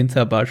the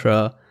Ginter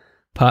Batra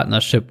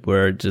partnership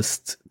were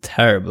just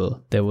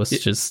terrible. There was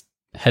just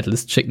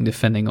headless chicken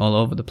defending all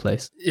over the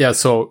place. Yeah,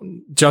 so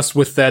just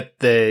with that,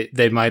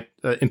 they might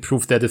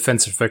improve their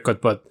defensive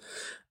record, but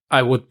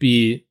I would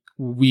be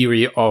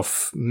weary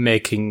of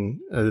making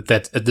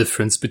that a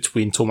difference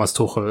between Thomas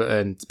Tuchel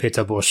and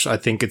Peter Bosz. I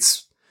think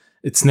it's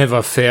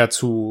never fair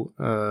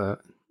to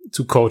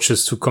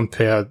coaches to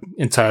compare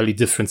entirely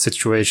different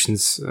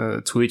situations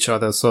to each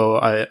other. So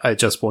I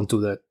just won't do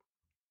that.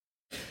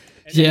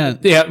 Yeah.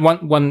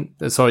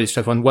 Sorry,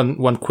 Stefan.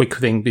 One quick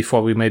thing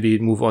before we maybe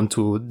move on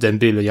to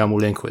Dembele,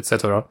 Yarmolenko,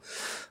 etc.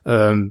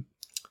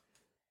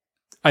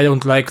 I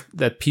don't like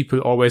that people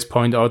always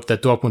point out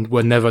that Dortmund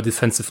were never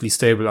defensively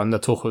stable under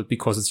Tuchel,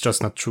 because it's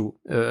just not true.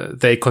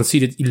 They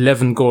conceded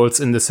 11 goals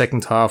in the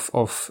second half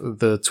of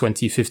the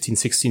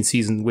 2015-16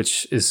 season,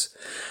 which is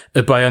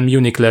a Bayern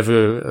Munich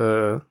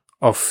level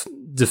of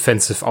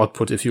defensive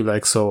output, if you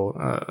like.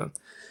 So,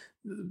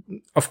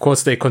 of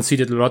course, they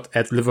conceded a lot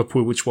at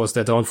Liverpool, which was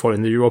their downfall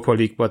in the Europa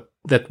League, but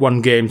that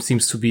one game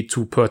seems to be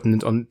too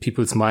pertinent on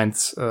people's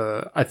minds.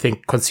 I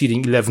think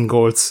conceding 11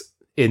 goals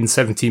in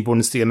 17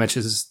 Bundesliga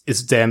matches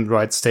is damn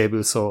right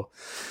stable. So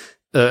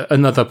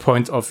another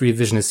point of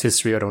revisionist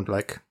history I don't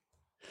like.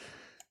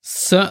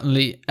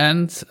 Certainly.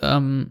 And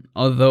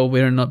although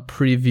we're not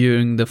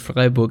previewing the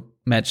Freiburg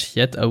match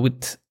yet, I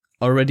would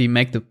already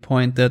make the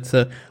point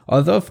that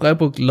although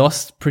Freiburg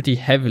lost pretty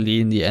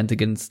heavily in the end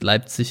against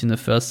Leipzig in the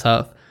first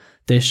half,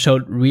 they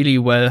showed really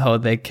well how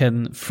they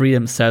can free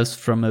themselves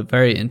from a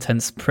very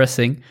intense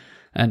pressing.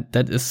 And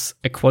that is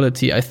a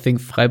quality I think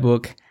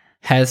Freiburg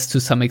has to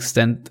some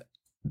extent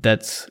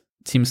that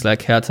teams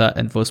like Hertha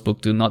and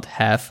Wolfsburg do not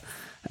have.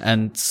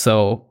 And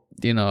so,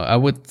 I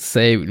would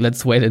say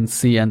let's wait and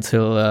see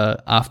until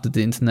after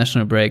the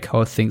international break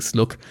how things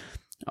look.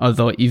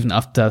 Although even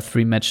after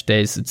 3 match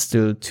days, it's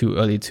still too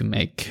early to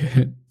make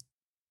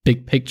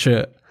big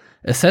picture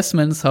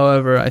assessments.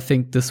 However, I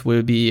think this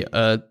will be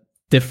a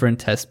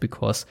different test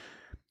because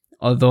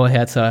although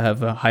Hertha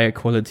have a higher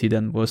quality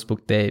than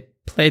Wolfsburg, they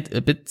played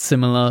a bit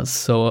similar.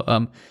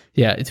 So,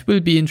 it will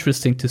be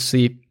interesting to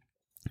see,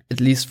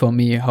 at least for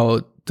me,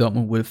 how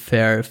Dortmund will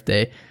fare if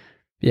they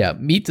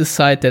meet the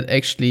side that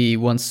actually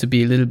wants to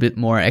be a little bit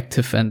more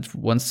active and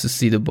wants to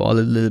see the ball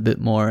a little bit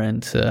more,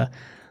 and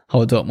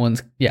how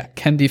Dortmund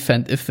can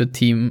defend if a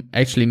team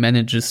actually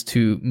manages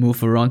to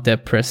move around their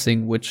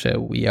pressing, which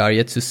we are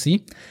yet to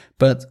see.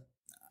 But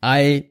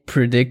I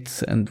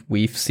predict, and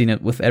we've seen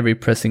it with every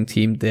pressing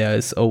team, there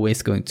is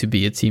always going to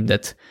be a team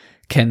that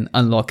can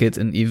unlock it,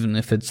 and even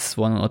if it's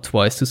one or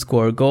twice to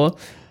score a goal.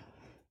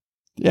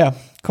 Yeah,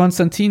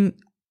 Konstantin,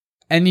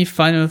 any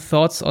final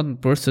thoughts on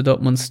Borussia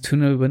Dortmund's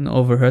 2-0 win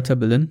over Hertha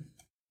Berlin?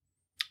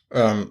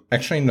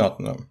 Actually not,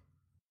 no.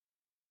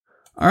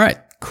 All right,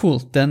 cool.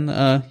 Then,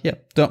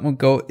 Dortmund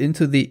go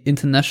into the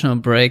international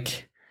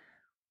break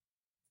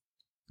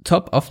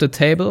top of the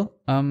table.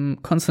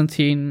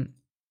 Konstantin,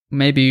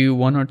 maybe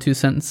 1 or 2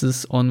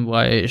 sentences on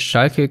why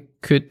Schalke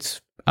could,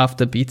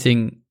 after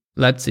beating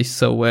Leipzig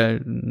so well,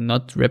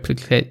 not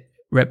replicate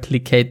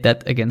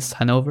that against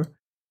Hannover?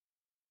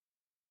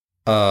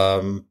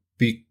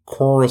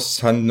 Because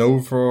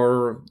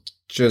Hannover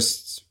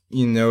just,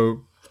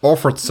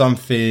 offered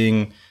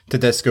something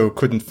Tedesco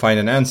couldn't find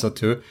an answer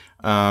to,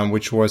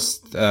 which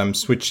was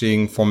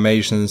switching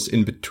formations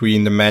in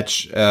between the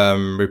match,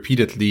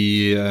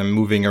 repeatedly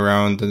moving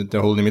around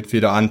the holding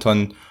midfielder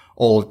Anton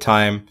all the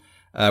time,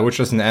 which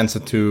was an answer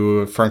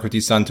to Franco Di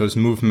Santo's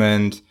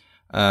movement,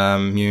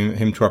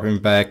 him dropping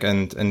back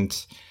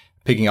and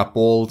picking up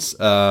balls.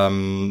 So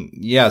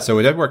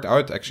that worked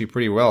out actually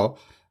pretty well.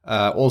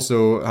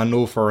 Also,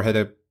 Hannover had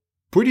a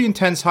pretty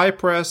intense high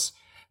press.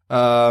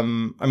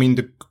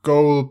 The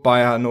goal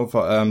by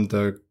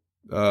Hannover,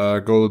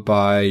 goal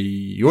by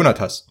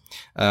Jonatas,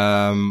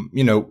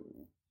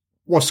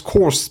 was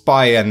caused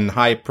by an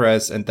high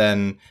press and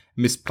then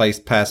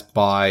misplaced pass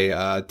by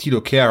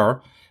Tilo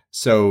Kehrer.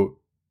 So,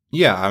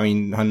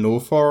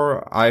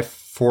 Hannover, I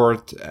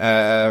thought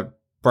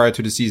prior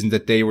to the season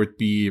that they would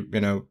be,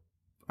 bottom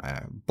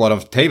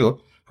of the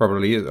table,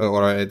 probably,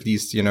 or at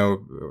least, in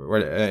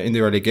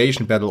the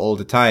relegation battle all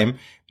the time.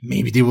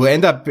 Maybe they will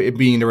end up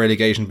being in the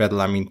relegation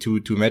battle.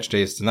 Two match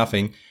days to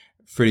nothing,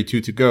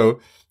 32 to go.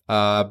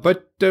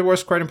 But that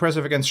was quite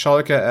impressive against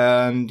Schalke.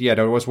 And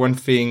there was one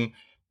thing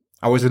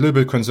I was a little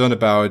bit concerned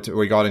about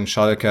regarding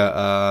Schalke.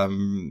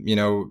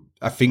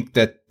 I think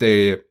that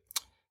the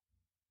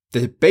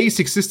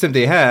basic system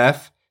they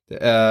have,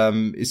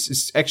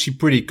 is actually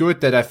pretty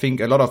good, that I think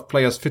a lot of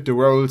players fit the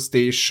roles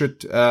they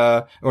should,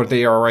 or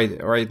they are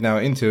right now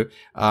into.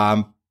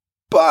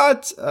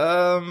 But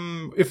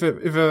if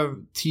a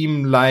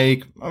team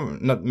like,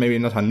 not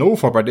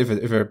Hannover, but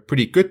if a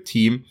pretty good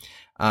team,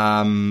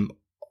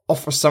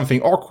 offers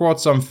something awkward,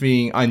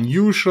 something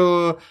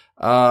unusual,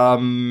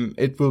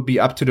 it will be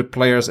up to the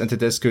players and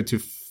Tedesco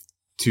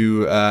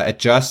to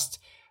adjust,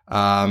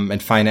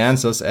 and find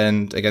answers.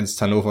 And against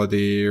Hannover,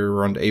 they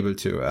weren't able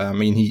to.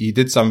 He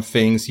did some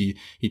things. He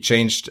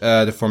changed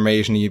the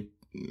formation. He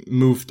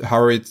moved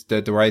Harit,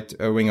 the right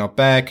winger,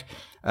 back.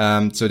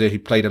 So that he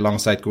played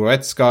alongside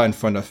Goretzka in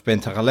front of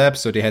Bentaleb.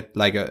 So they had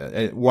like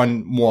a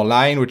one more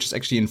line, which is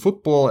actually in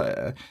football,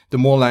 the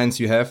more lines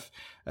you have,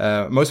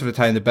 most of the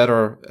time, the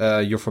better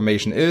your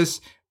formation is.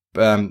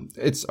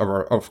 It's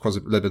of course a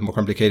little bit more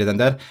complicated than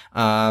that.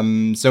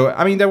 So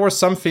I mean, there was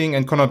something,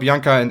 and Conor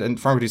Bianca and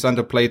Franco Di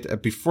Santo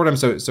played before them.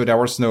 So there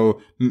was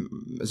so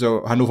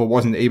Hannover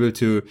wasn't able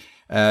to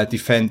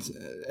defend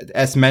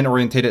as man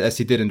orientated as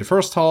he did in the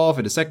first half,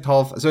 in the second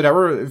half. So there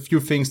were a few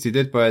things they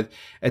did, but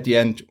at the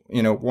end,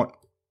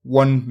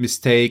 one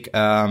mistake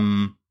by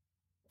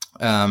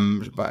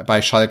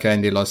Schalke,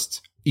 and they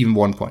lost even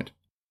 1 point.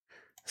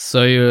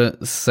 So you're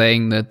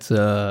saying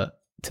that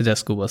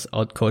Tedesco was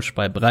outcoached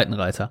by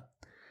Breitenreiter?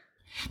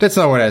 That's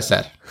not what I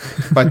said.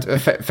 But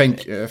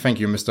thank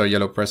you, Mr.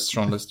 Yellow Press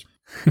journalist.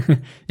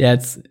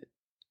 Yeah,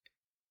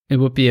 it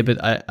would be a bit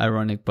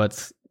ironic,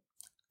 but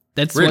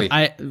that's really?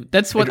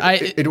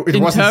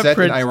 It wasn't said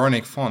in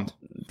ironic font.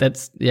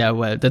 That's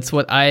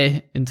what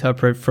I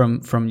interpret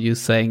from you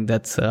saying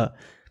that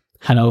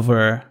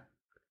Hanover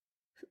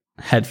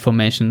had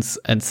formations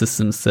and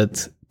systems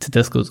that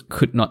Tedesco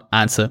could not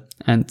answer,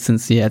 and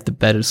since he had the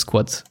better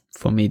squad,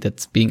 for me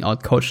that's being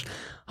outcoached.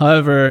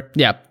 However,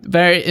 yeah,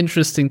 very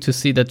interesting to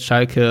see that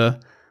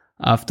Schalke,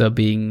 after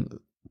being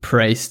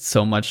praised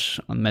so much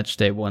on match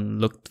day 1,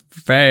 looked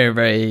very,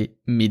 very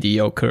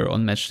mediocre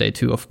on match day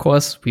 2. Of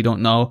course, we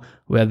don't know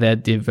where their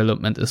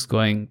development is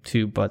going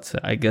to, but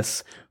I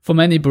guess for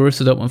many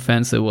Borussia Dortmund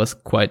fans, it was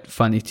quite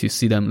funny to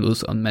see them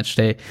lose on match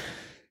day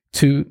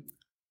 2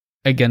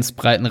 against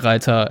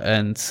Breitenreiter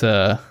and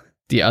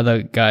the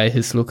other guy,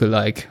 his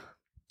lookalike,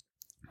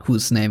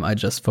 whose name I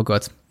just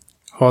forgot.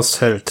 Horst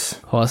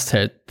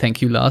Held.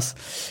 Thank you, Lars.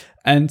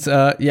 And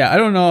I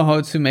don't know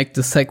how to make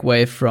the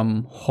segue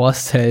from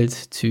Horst Held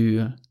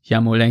to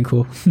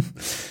Yarmolenko,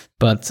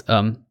 but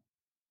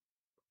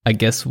I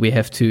guess we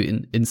have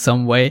to in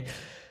some way.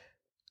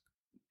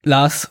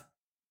 Lars,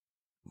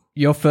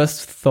 your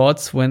first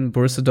thoughts when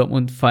Borussia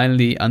Dortmund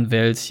finally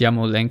unveiled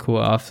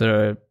Yarmolenko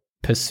after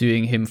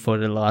pursuing him for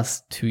the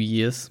last 2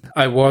 years?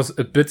 I was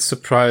a bit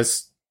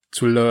surprised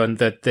to learn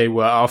that they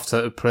were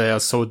after a player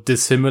so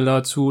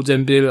dissimilar to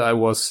Dembele. I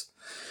was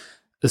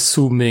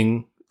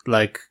assuming,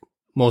 like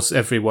most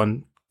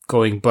everyone,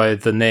 going by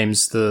the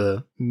names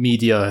the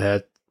media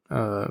had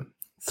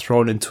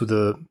thrown into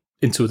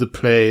the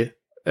play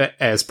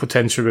as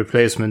potential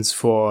replacements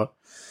for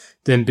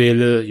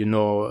Dembele,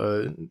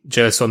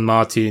 Gelson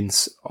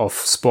Martins of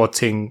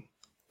Sporting,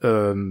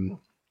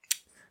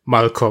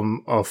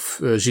 Malcolm of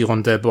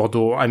Girondins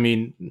Bordeaux. I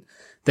mean,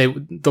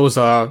 those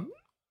are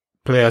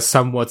players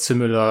somewhat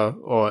similar,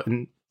 or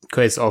in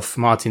case of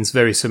Martins,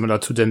 very similar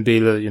to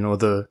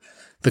Dembele,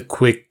 the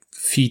quick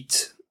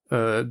feet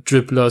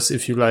dribblers,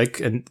 if you like,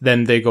 and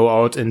then they go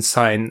out and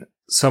sign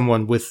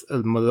someone with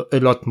a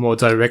lot more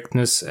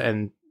directness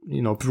and,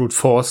 brute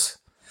force,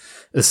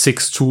 a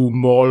 6'2"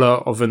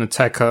 mauler of an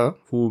attacker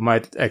who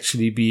might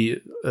actually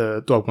be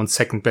Dortmund's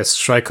second best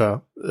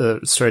striker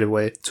straight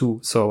away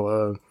too.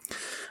 So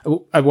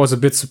I was a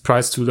bit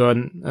surprised to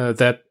learn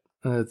that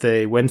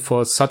they went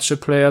for such a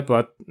player,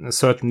 but I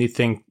certainly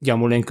think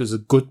Yarmolenko is a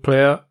good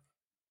player.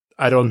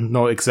 I don't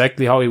know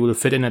exactly how he will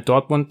fit in at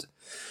Dortmund.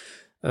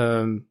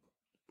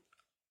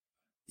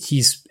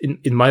 He's,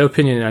 in my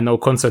opinion, I know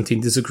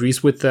Konstantin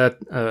disagrees with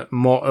that,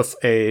 more of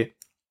a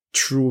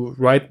true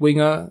right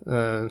winger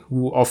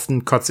who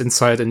often cuts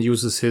inside and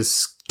uses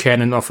his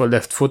cannon of a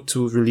left foot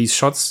to release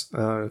shots.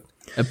 A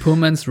poor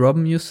man's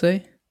Robben, you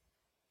say?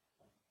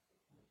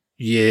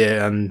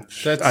 Yeah, and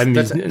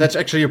that's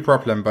actually a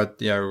problem, but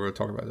yeah, we will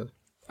talk about it.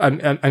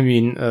 I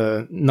mean,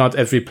 not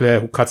every player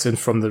who cuts in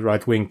from the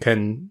right wing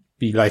can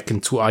be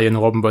likened to Arjen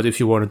Robben, but if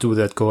you want to do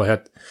that, go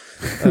ahead.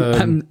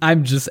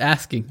 I'm just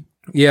asking.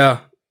 Yeah,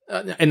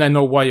 and I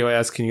know why you're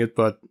asking it,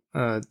 but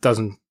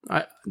doesn't.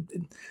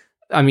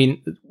 I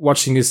mean,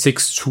 watching a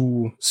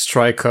 6'2"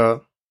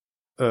 striker,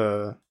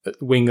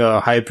 winger,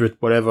 hybrid,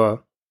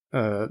 whatever,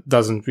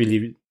 doesn't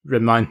really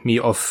remind me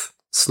of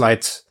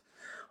slight,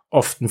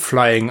 often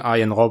flying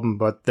Arjen Robben,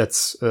 but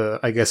that's,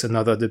 I guess,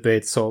 another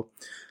debate. So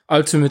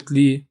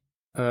ultimately,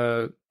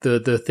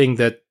 the thing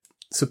that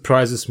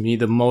surprises me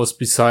the most,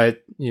 beside,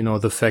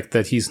 the fact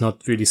that he's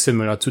not really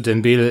similar to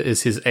Dembele,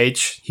 is his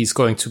age. He's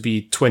going to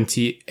be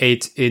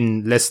 28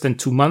 in less than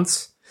 2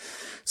 months.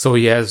 So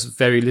he has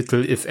very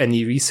little, if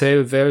any,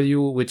 resale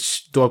value,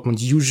 which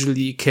Dortmund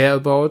usually care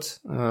about.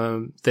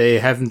 They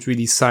haven't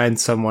really signed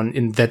someone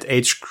in that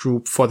age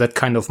group for that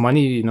kind of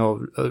money,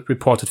 a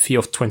reported fee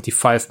of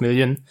 25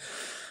 million.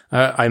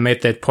 I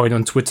made that point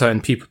on Twitter,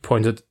 and people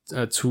pointed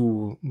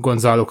to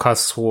Gonzalo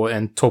Castro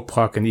and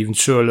Toprak and even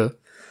Schürrle.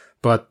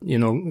 But,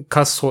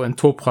 Castro and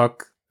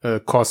Toprak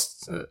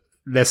cost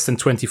less than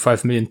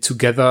 25 million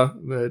together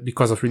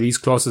because of release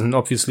clauses. And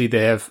obviously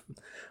they have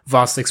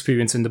vast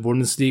experience in the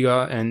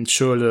Bundesliga, and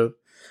Schürrle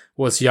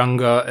was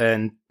younger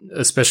and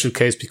a special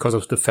case because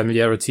of the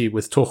familiarity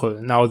with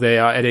Tuchel. Now they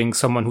are adding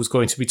someone who's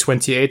going to be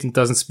 28 and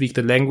doesn't speak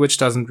the language,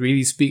 doesn't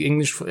really speak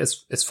English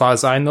as far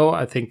as I know.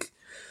 I think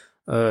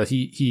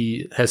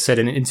He has said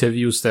in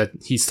interviews that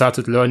he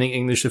started learning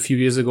English a few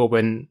years ago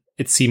when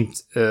it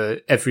seemed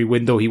every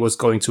window he was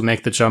going to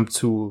make the jump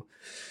to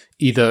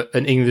either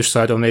an English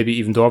side or maybe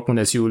even Dortmund,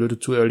 as you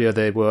alluded to earlier.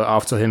 They were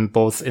after him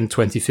both in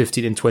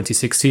 2015 and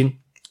 2016.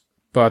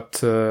 But,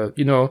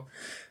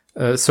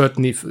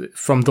 certainly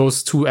from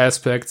those two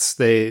aspects,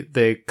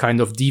 they kind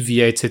of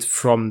deviated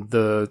from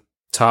the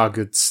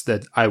targets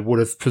that I would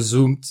have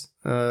presumed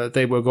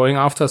they were going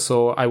after.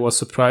 So I was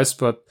surprised,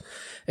 but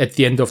at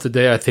the end of the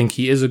day, I think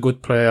he is a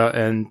good player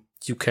and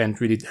you can't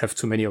really have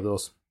too many of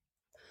those.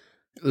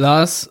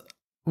 Lars,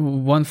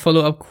 one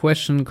follow-up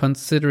question,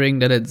 considering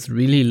that it's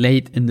really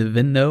late in the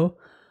window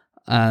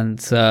and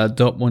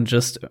Dortmund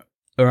just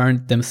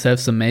earned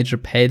themselves a major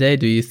payday.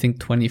 Do you think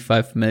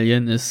 25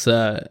 million is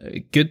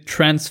a good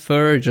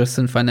transfer just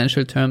in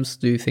financial terms?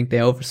 Do you think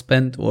they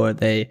overspent or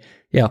they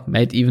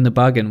made even a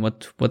bargain?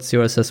 What's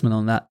your assessment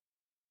on that?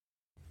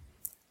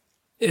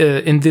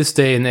 In this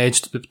day and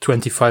age,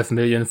 25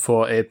 million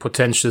for a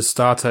potential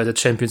starter at a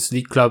Champions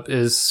League club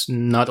is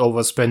not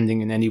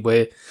overspending in any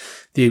way.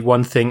 The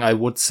one thing I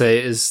would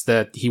say is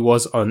that he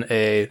was on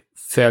a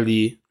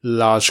fairly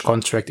large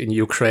contract in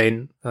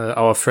Ukraine.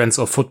 Our friends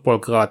of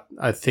Footballgrad,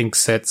 I think,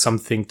 said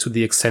something to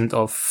the extent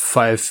of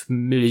 $5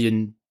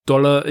 million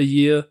a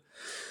year,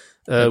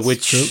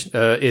 which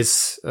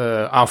is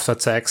after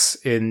tax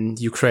in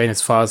Ukraine,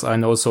 as far as I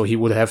know. So he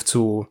would have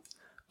to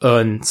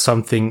earn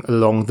something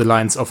along the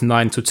lines of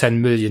 9 to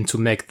 10 million to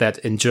make that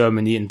in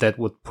Germany, and that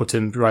would put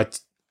him right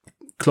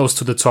close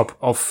to the top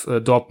of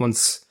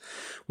Dortmund's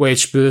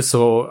wage bill.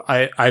 So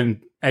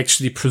I'm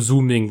actually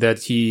presuming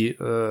that he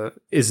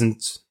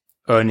isn't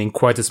earning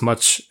quite as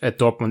much at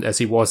Dortmund as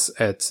he was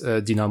at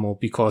Dinamo,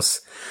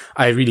 because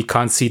I really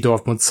can't see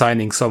Dortmund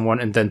signing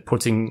someone and then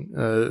putting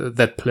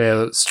that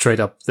player straight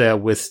up there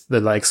with the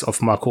likes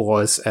of Marco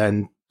Reus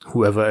and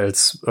whoever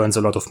else earns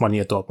a lot of money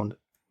at Dortmund.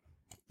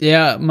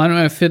 Yeah,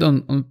 Manuel Fit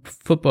on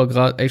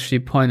Footballgrad actually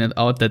pointed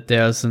out that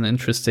there's an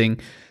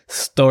interesting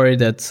story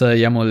that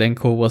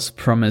Yarmolenko was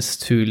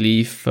promised to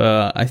leave,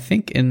 I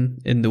think in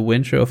the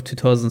winter of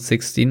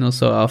 2016 or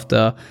so,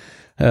 after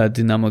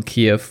Dynamo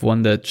Kiev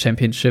won the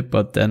championship,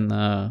 but then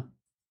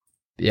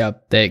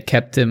they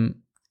kept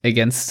him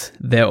against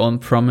their own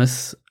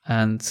promise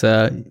and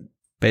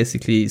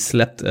basically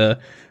slapped a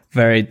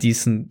very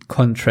decent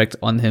contract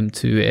on him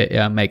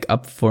to make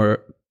up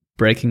for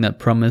breaking that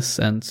promise.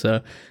 And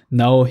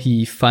now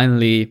he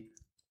finally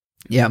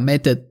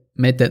made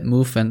that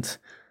move, and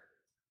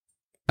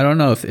I don't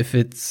know if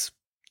it's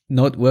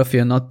noteworthy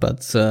or not,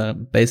 but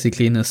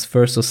basically in his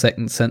first or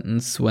second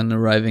sentence when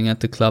arriving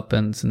at the club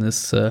and in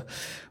his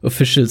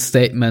official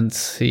statement,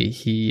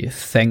 he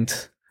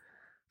thanked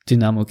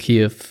Dynamo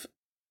Kiev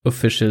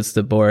officials,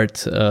 the board,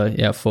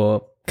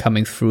 for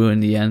coming through in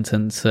the end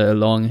and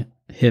allowing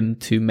him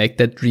to make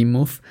that dream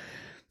move.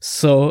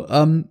 So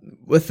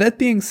with that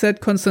being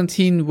said,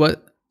 Konstantin,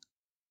 what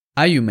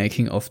are you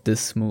making of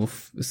this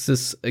move? Is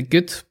this a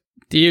good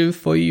deal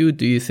for you?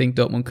 Do you think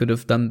Dortmund could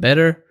have done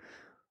better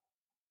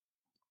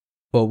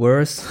or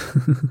worse?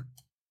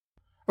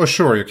 Oh,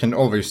 sure, you can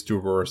always do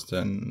worse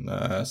than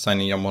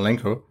signing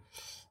Yarmolenko.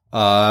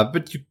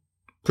 But you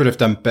could have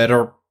done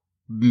better.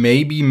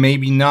 Maybe,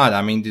 maybe not.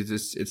 I mean,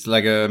 it's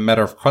like a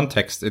matter of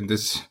context in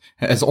this,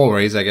 as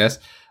always, I guess.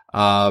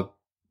 I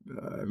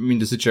mean,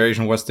 the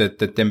situation was that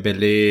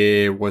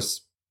Dembele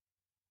was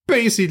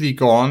basically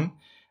gone,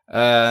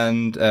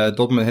 and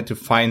Dortmund had to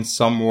find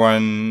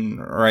someone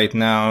right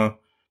now.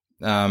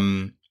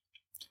 And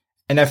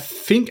I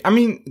think, I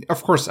mean,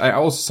 of course, I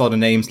also saw the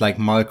names like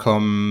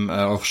Malcolm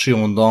of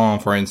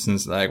Girondin, for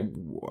instance, like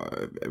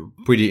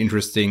pretty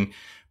interesting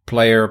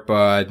player,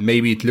 but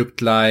maybe it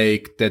looked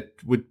like that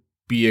would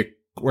be a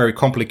very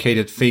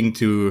complicated thing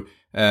to,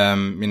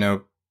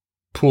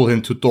 pull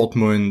him to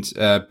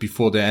Dortmund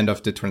before the end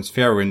of the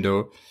transfer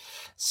window.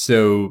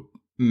 So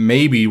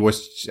maybe it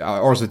was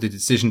also the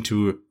decision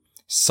to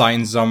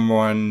sign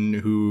someone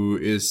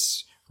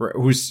who's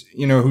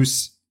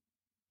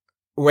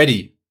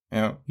ready.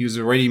 He's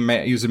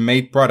a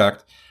made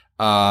product,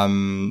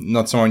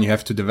 not someone you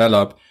have to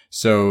develop.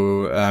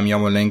 So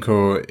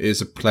Yarmolenko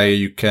is a player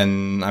you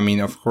can, I mean,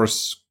 of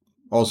course,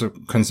 also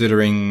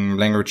considering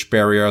language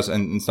barriers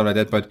and stuff like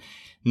that, but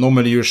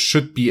normally you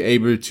should be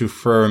able to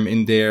firm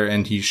in there,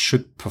 and he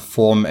should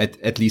perform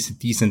at least a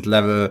decent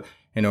level,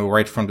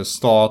 right from the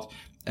start.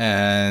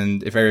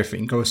 And if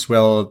everything goes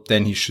well,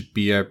 then he should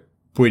be a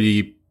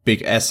pretty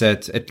big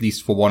asset, at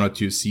least for 1 or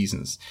 2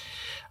 seasons.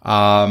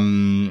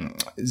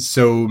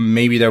 So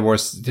maybe there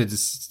was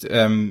this,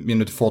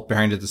 the thought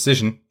behind the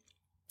decision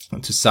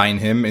to sign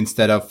him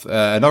instead of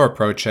another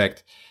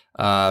project,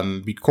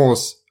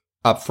 because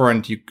up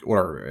front, in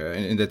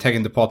the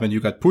attacking department, you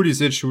got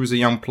Pulisic, who is a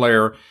young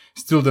player,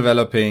 still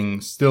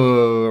developing,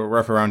 still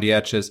rough around the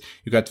edges.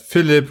 You got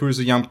Philipp, who's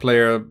a young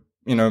player,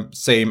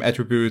 same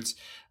attributes.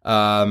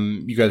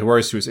 You got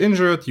Reus, who is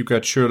injured. You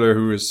got Schürrle,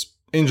 who is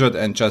injured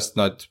and just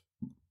not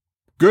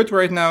good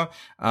right now.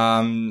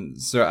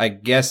 So I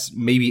guess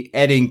maybe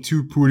adding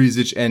to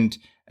Pulisic and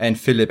and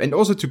Philipp, and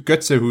also to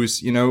Götze,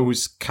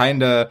 who's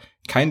kind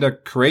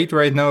of great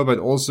right now, but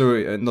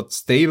also not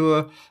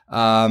stable.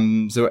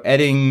 So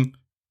adding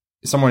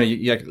someone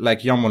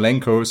like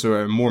Yarmolenko, so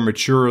a more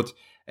matured,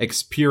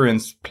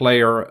 experienced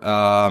player,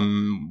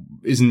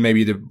 isn't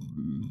maybe the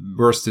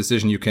worst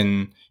decision you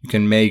can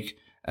make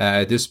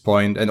at this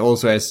point. And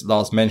also, as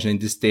Lars mentioned, in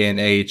this day and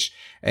age,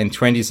 in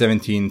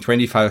 2017,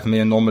 25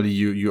 million, normally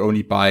you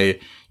only buy,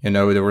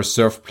 the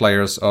reserve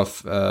players of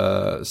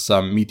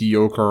some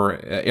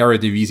mediocre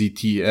Eredivisie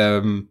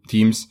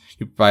teams.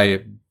 You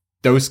buy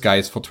those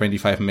guys for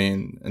 25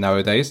 million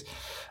nowadays.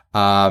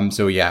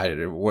 So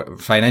yeah,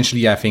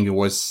 financially, I think it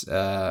was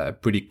a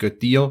pretty good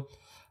deal.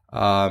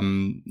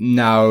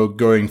 Now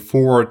going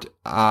forward,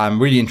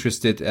 I'm really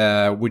interested,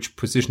 which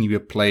position he will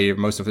play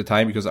most of the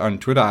time, because on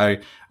Twitter,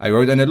 I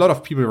wrote, and a lot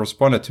of people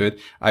responded to it.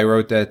 I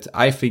wrote that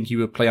I think he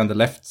will play on the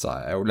left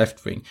side or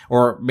left wing,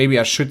 or maybe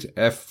I should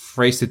have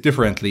phrased it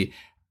differently.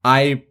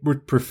 I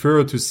would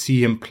prefer to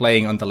see him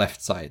playing on the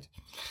left side.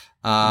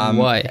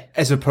 Why?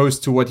 As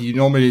opposed to what he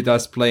normally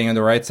does, playing on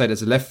the right side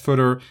as a left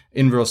footer,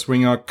 inverse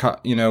winger,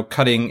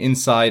 cutting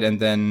inside and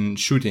then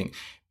shooting.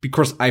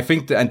 Because I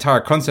think the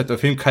entire concept of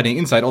him cutting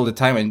inside all the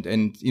time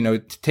and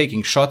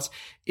taking shots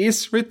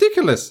is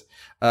ridiculous.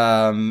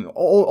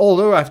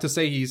 Although I have to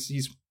say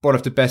he's one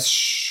of the best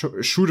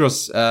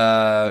shooters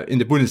in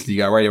the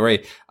Bundesliga right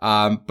away.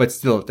 But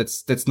still,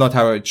 that's not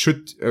how it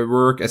should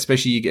work,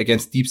 especially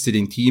against deep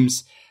sitting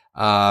teams.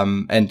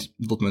 And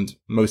Dortmund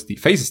mostly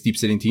faces deep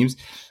sitting teams.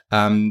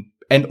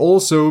 And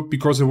also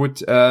because it would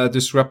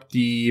disrupt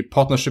the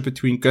partnership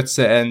between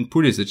Götze and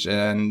Pulisic,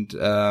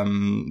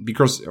 and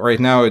because right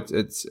now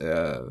it's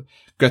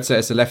Götze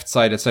as a left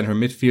side, a central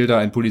midfielder,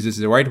 and Pulisic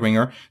is a right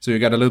winger. So you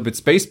got a little bit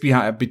space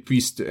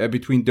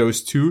between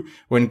those two.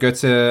 When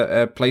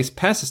Götze plays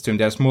passes to him,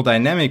 there's more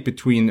dynamic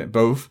between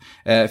both.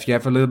 If you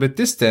have a little bit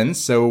distance,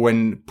 so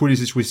when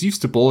Pulisic receives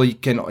the ball, he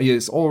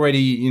is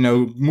already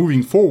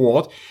moving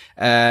forward,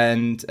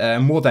 and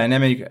more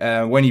dynamic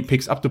when he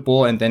picks up the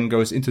ball and then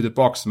goes into the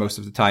box most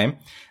of the time.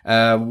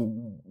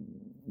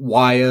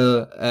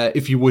 While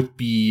if you would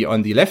be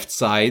on the left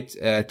side,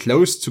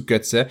 close to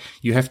Götze,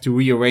 you have to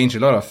rearrange a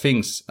lot of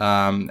things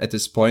at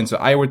this point. So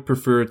I would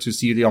prefer to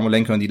see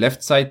Yarmolenko on the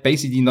left side,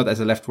 basically not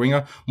as a left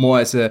winger, more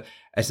as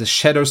a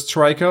shadow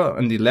striker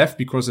on the left,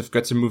 because if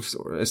Götze moves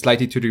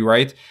slightly to the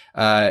right,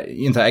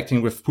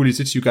 interacting with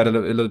Pulisic, you got a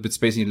little bit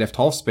space in the left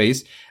half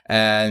space.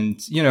 And,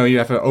 you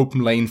have an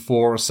open lane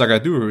for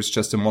Zagadou, who's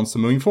just a monster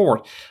moving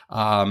forward.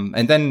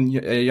 And then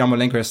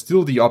Yarmolenko has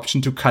still the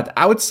option to cut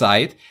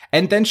outside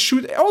and then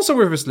shoot also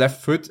with his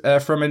left foot,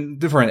 from a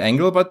different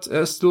angle, but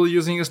still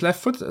using his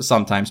left foot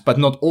sometimes, but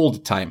not all the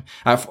time.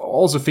 I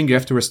also think you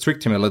have to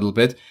restrict him a little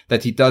bit,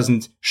 that he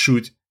doesn't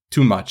shoot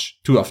too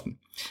often.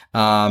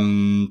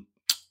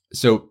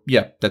 So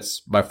yeah,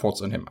 that's my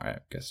thoughts on him, I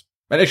guess.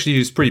 But actually,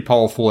 he's pretty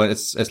powerful.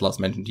 As Lars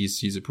mentioned,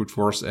 he's a brute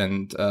force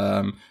and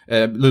a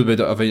little bit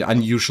of an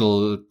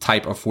unusual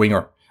type of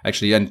winger,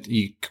 actually. And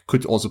he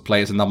could also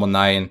play as a number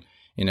 9,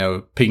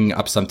 picking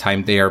up some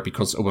time there,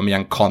 because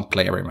Aubameyang can't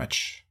play very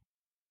much.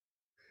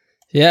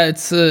 Yeah,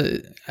 it's.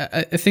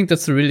 I think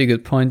that's a really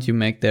good point you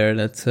make there.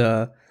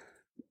 That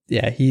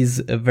he's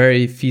a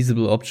very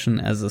feasible option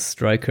as a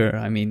striker.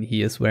 I mean,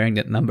 he is wearing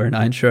that number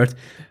 9 shirt,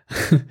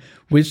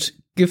 which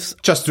gives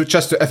just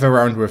to F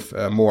around with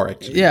more,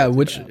 actually. Yeah,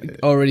 which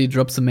already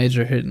drops a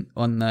major hit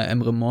on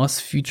Emre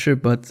Mor's future.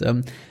 But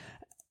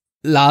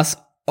Lars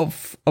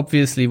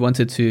obviously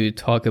wanted to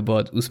talk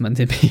about Ousmane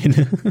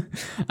Dembele.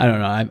 I don't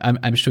know.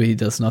 I'm sure he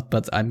does not,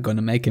 but I'm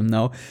gonna make him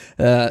now.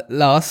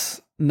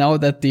 Lars, now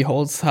that the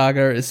whole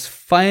saga is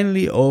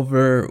finally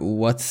over,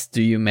 what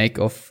do you make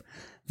of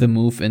the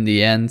move in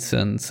the end?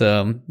 And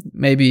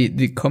maybe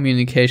the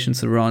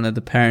communications around it.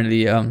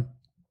 Apparently,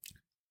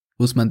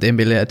 Ousmane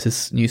Dembele at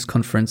his news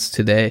conference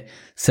today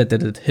said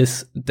that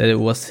it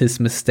was his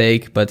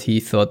mistake, but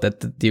he thought that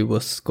the deal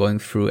was going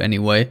through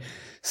anyway.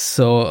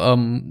 So,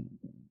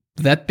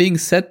 that being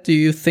said, do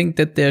you think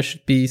that there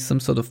should be some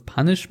sort of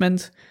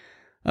punishment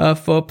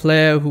for a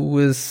player who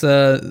is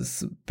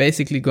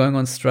basically going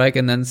on strike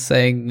and then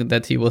saying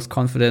that he was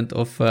confident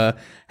of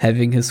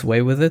having his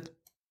way with it?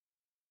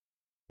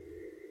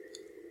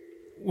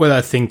 Well,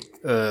 I think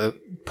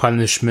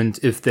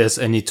punishment, if there's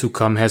any to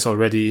come, has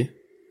already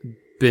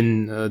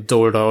been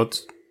doled out.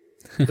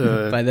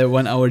 By the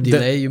 1 hour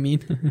delay, you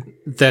mean?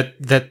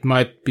 that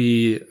might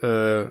be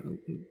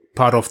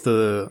part of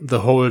the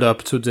hold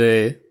up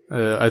today.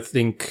 I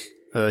think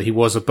he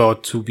was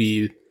about to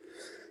be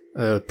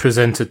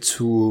presented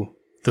to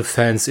the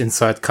fans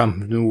inside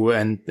Camp Nou,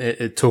 and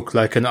it took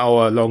like an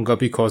hour longer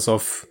because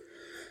of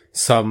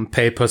some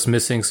papers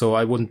missing. So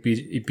I wouldn't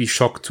be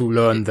shocked to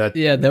learn that.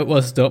 Yeah, that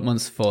was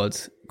Dortmund's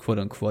fault, quote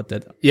unquote.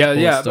 That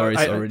story's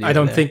already.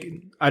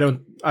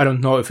 I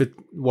don't know if it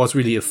was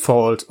really a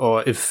fault,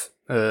 or if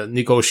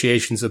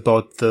negotiations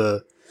about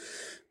the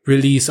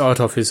release out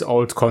of his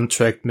old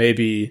contract,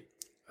 maybe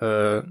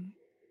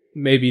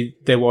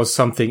there was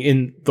something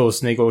in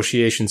those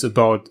negotiations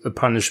about a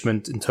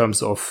punishment in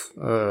terms of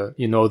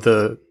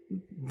the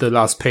the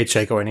last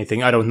paycheck or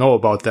anything. I don't know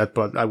about that,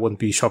 but I wouldn't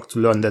be shocked to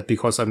learn that,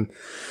 because I'm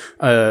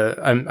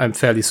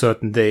fairly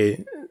certain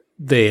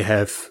they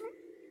have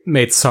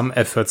made some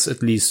efforts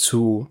at least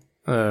to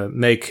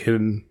make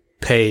him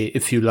pay,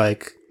 if you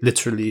like,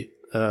 literally,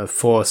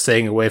 for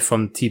staying away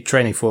from team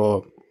training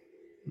for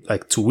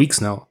like 2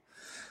 weeks now,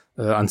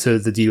 until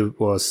the deal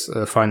was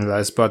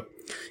finalized. But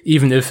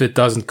even if it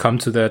doesn't come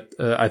to that,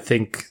 I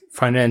think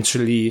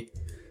financially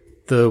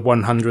the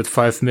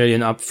 105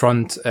 million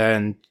upfront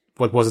and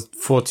what was it,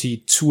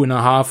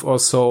 42.5 or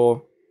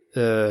so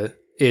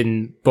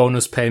in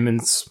bonus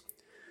payments,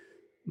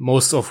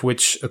 most of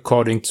which,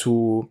 according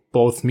to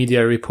both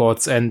media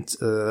reports and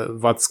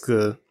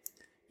Watzke,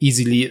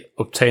 easily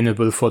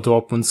obtainable for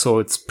Dortmund. So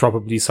it's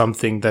probably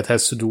something that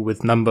has to do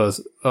with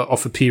numbers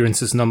of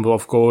appearances, number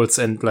of goals,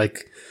 and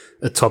like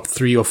a top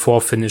 3 or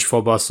 4 finish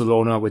for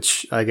Barcelona,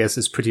 which I guess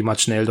is pretty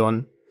much nailed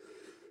on.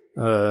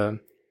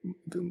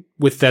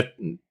 With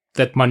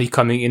that money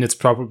coming in, it's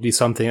probably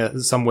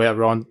somewhere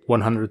around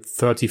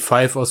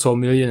 135 or so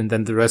million, and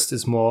then the rest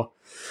is more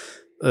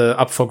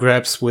up for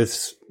grabs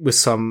with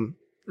some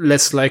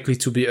less likely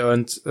to be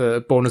earned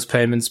bonus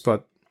payments.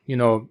 But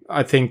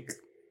I think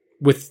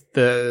with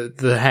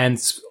the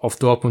hands of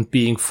Dortmund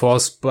being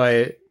forced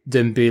by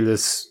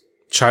Dembele's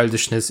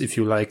childishness, if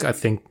you like, I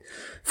think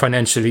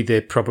financially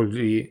they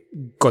probably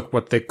got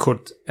what they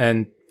could.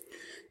 And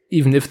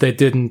even if they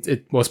didn't,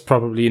 it was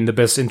probably in the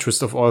best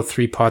interest of all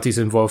 3 parties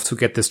involved to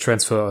get this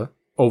transfer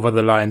over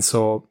the line.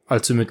 So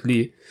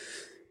ultimately,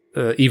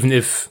 even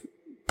if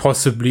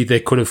possibly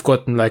they could have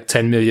gotten like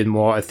 10 million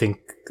more, I think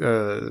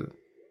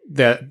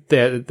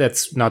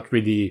that's not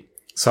really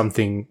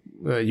something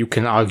you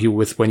can argue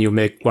with when you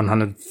make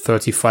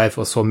 135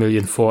 or so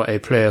million for a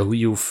player who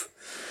you've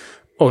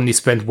only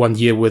spent 1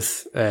 year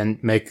with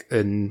and make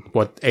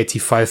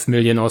 85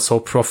 million or so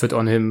profit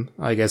on him.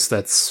 I guess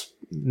that's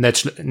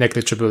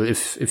negligible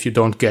if you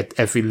don't get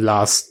every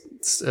last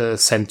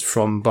cent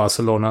from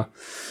Barcelona.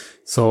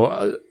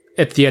 So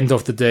at the end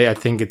of the day, I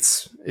think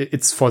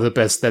it's for the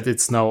best that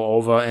it's now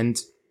over. And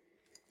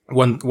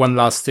one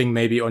last thing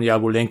maybe on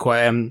Yarmolenko,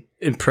 I am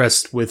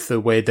impressed with the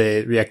way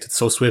they reacted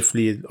so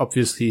swiftly.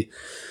 Obviously,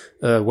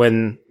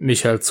 when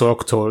Michael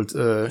Zorc told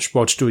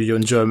Sportstudio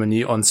in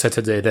Germany on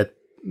Saturday that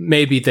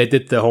maybe they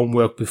did their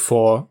homework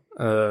before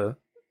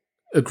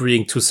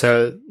agreeing to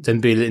sell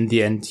Dembele in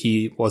the end,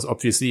 he was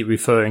obviously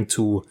referring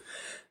to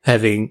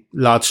having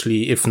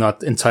largely, if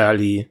not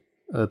entirely,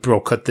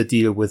 brokered the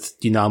deal with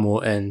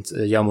Dinamo and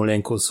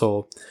Yarmolenko.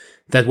 So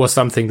that was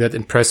something that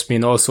impressed me,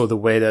 and also the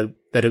way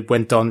that it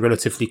went down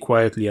relatively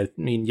quietly. I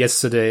mean,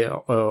 yesterday,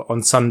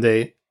 on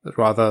Sunday,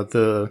 rather,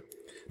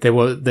 there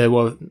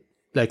were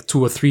like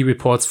 2 or 3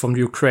 reports from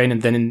Ukraine,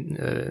 and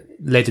then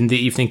late in the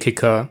evening,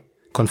 Kicker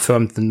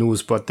confirmed the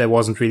news, but there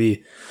wasn't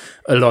really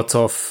a lot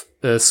of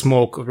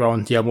smoke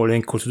around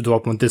Yarmolenko to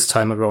Dortmund this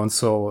time around.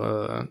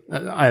 So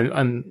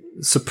I'm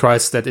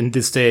surprised that in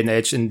this day and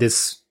age, in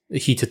this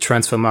heated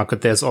transfer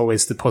market, there's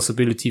always the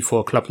possibility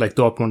for a club like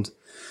Dortmund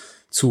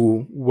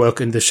to work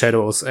in the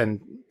shadows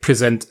and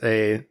present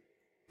a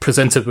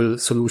presentable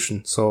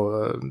solution.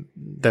 So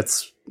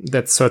that's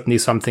certainly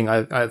something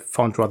I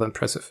found rather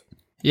impressive.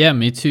 Yeah,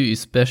 me too,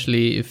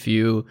 especially if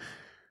you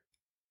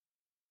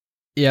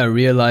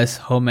realize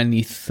how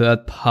many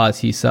third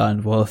parties are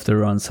involved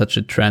around such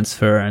a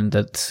transfer, and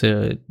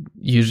that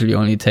usually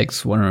only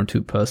takes 1 or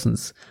 2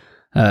 persons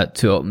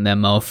to open their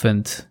mouth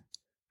and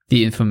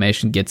the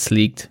information gets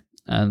leaked,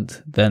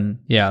 and then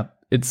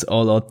it's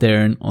all out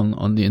there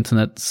on the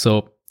internet.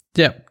 So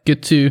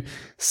good to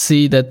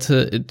see that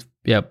it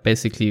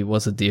basically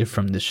was a deal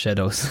from the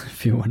shadows,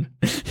 if you want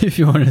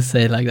to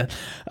say it like that.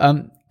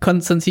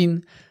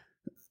 Konstantin,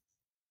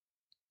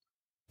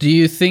 do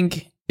you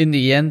think in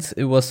the end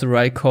it was the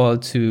right call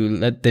to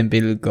let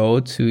Dembele go,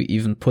 to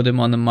even put him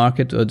on the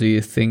market, or do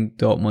you think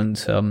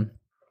Dortmund,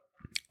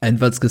 and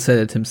Watzke said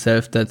it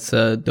himself, that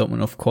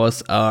Dortmund of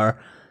course are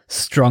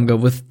stronger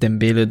with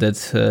Dembele,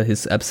 that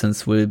his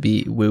absence will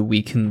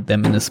weaken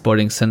them in a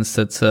sporting sense,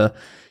 that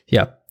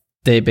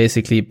they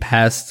basically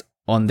passed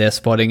on their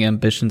sporting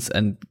ambitions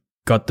and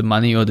got the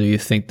money, or do you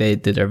think they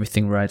did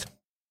everything right?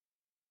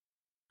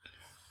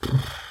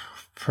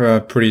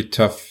 Pretty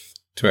tough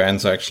to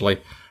answer,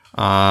 actually.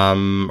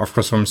 Of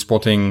course, from a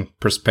sporting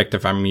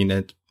perspective, I mean,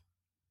 it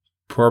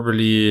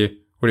probably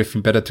would have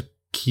been better to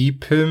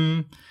keep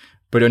him.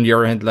 But on the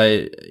other hand,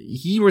 like,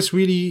 he was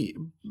really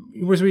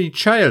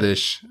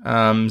childish.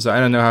 So I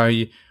don't know how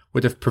he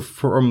would have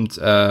performed,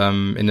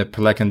 in the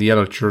black and the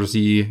yellow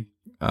jersey,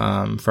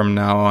 from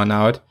now on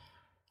out.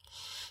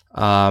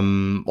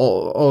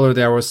 Although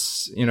there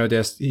was,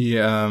 there's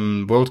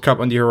the, World Cup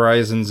on the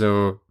horizon.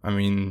 So, I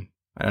mean,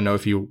 I don't know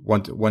if you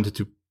wanted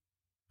to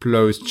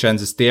blow his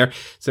chances there.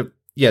 So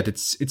yeah,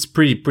 it's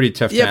pretty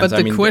tough. Yeah, but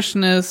the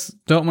question is,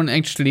 Dortmund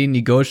actually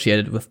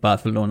negotiated with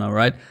Barcelona,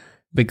 right?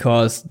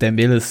 Because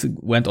Dembele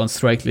went on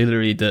strike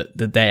literally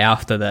the day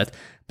after that.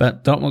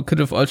 But Dortmund could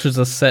have also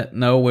just said,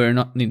 no, we're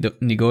not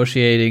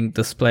negotiating.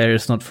 This player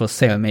is not for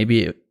sale.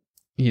 Maybe,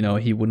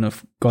 he wouldn't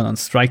have gone on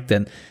strike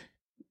then.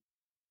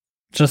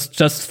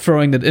 just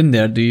throwing that in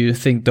there, do you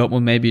think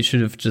Dortmund maybe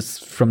should have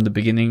just from the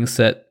beginning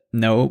said,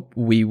 no,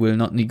 we will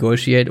not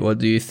negotiate? Or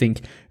do you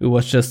think it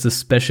was just a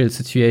special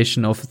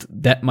situation of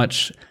that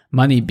much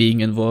money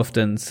being involved,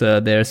 and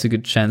there's a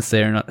good chance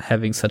they're not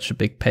having such a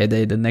big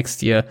payday the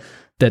next year,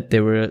 that they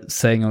were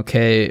saying,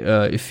 okay,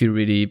 if you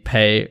really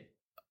pay,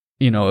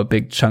 a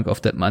big chunk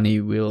of that money,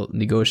 we'll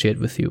negotiate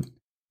with you?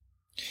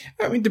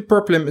 I mean, the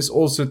problem is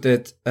also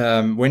that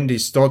when they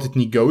started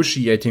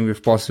negotiating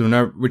with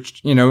Barcelona,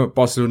 which,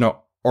 Barcelona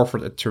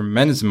offered a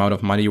tremendous amount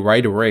of money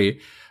right away,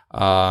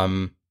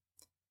 I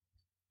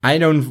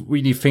don't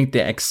really think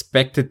they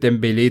expected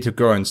Dembélé to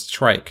go on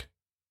strike.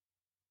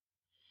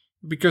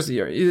 Because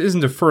it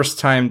isn't the first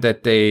time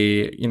that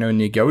they,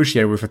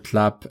 negotiate with a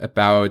club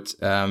about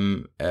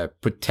a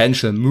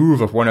potential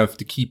move of one of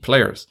the key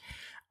players.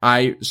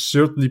 I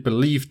certainly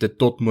believe that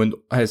Dortmund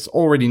has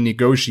already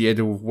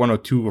negotiated with 1 or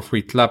 2 or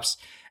 3 clubs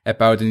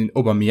about an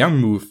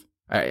Aubameyang move.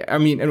 I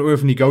mean, and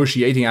with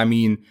negotiating, I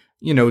mean,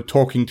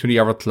 talking to the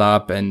other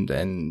club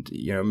and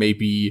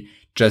maybe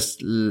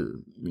just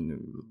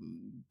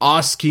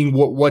asking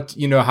what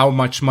how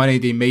much money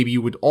they maybe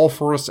would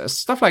offer us,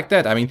 stuff like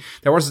that. I mean,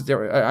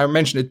 I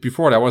mentioned it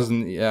before. There was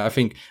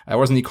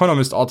an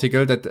Economist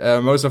article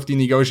that most of the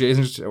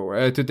negotiations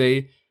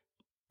today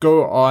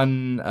go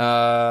on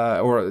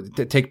or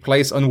take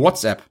place on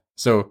WhatsApp.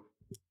 So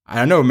I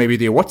don't know, maybe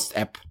they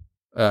WhatsApp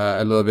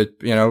a little bit,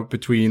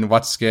 between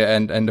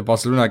Watzke and the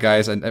Barcelona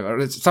guys and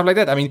stuff like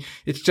that. I mean,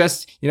 it's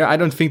just, I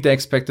don't think they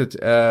expected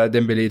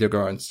Dembélé to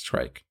go on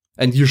strike.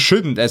 And you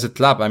shouldn't as a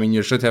club. I mean,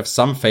 you should have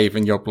some faith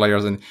in your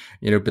players and,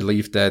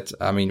 believe that,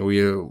 I mean,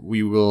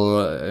 we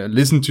will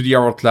listen to the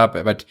other club,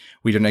 but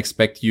we don't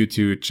expect you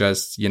to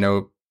just,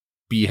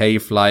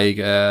 behave like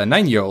a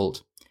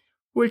 9-year-old,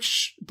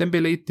 which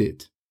Dembélé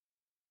did.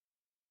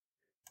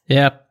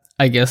 Yeah,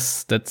 I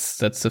guess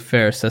that's a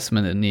fair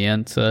assessment in the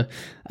end.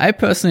 I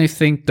personally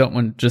think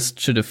Dortmund just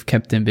should have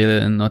kept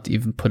Dembélé and not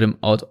even put him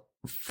out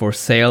for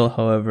sale.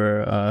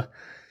 However,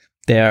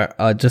 there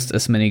are just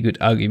as many good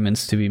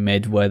arguments to be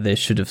made why they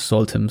should have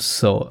sold him.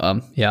 So,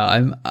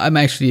 I'm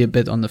actually a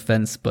bit on the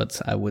fence,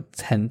 but I would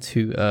tend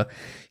to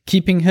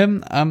keeping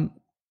him.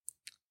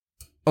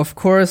 Of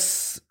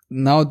course,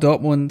 now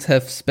Dortmund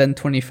have spent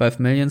 25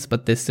 million,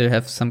 but they still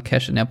have some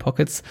cash in their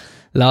pockets.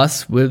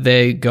 Lars, will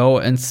they go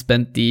and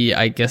spend the,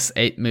 I guess,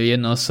 8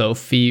 million or so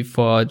fee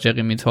for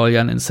Jeremy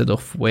Toljan instead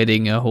of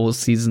waiting a whole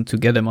season to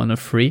get him on a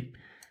free?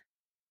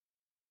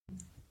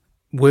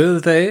 Will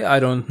they? I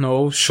don't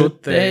know.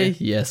 Should they?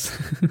 Yes.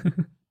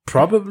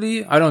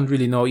 Probably. I don't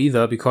really know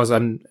either, because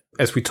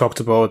as we talked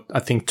about, I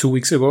think 2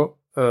 weeks ago,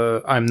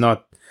 I'm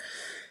not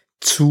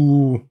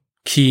too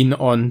keen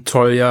on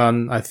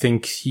Toljan. I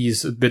think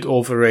he's a bit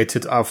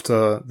overrated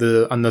after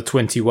the under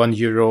 21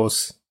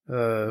 Euros.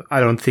 I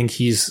don't think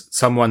he's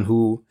someone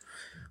who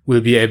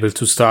will be able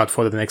to start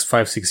for the next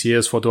 5-6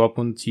 years for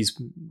Dortmund.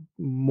 He's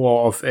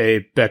more of a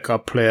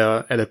backup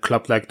player at a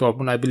club like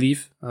Dortmund, I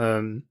believe.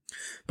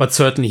 But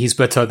certainly he's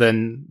better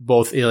than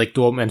both Erik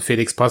Durm and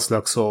Felix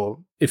Passlack.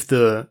 So if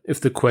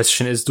the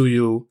question is, do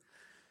you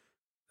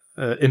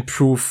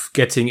improve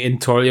getting in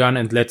Toljan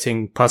and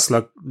letting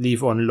Passlack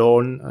leave on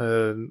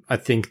loan? I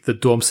think the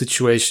Durm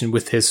situation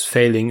with his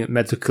failing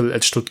medical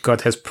at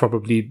Stuttgart has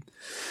probably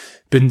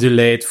been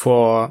delayed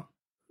for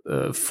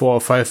 4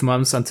 or 5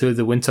 months until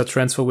the winter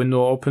transfer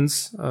window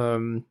opens.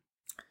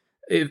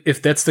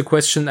 If that's the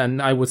question,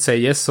 and I would say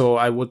yes, so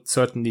I would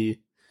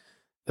certainly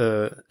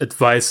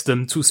advise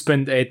them to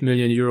spend 8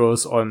 million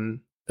euros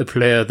on a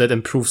player that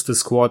improves the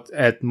squad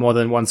at more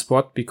than one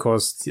spot,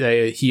 because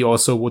he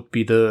also would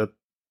be the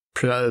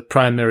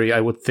primary, I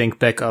would think,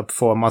 backup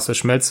for Marcel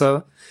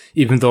Schmelzer,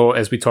 even though,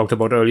 as we talked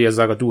about earlier,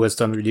 Zagadou has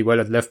done really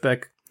well at left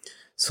back.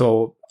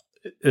 So,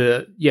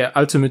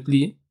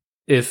 ultimately,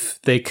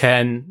 if they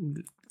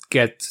can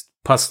get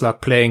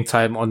Passlack playing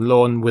time on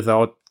loan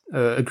without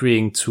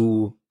agreeing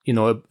to,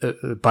 a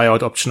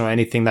buyout option or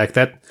anything like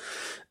that,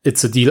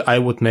 it's a deal I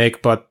would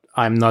make, but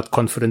I'm not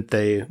confident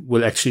they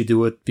will actually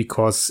do it,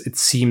 because it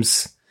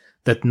seems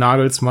that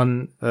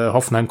Nagelsmann,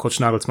 Hoffenheim coach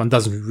Nagelsmann,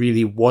 doesn't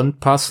really want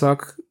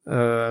Passlack,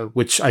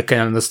 which I can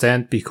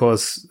understand,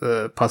 because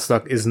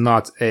Passlack is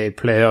not a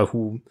player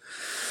who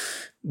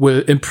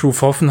will improve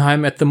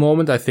Hoffenheim at the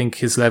moment. I think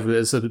his level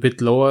is a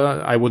bit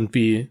lower. I wouldn't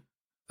be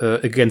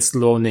against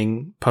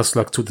loaning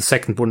Passlack to the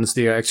second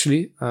Bundesliga,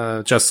 actually,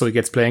 just so he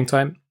gets playing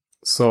time.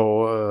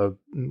 So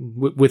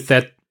with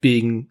that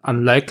being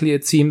unlikely,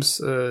 it seems,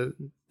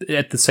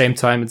 at the same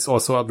time, it's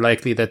also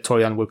unlikely that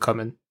Toljan will come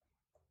in.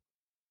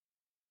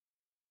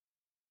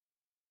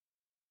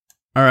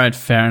 All right,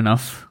 fair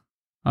enough.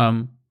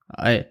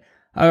 I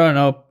don't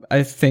know.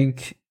 I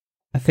think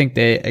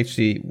they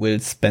actually will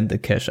spend the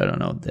cash. I don't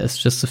know. There's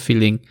just a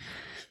feeling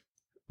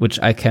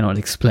which I cannot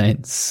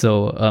explain.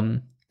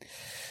 So,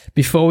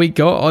 before we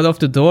go out of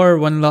the door,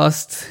 one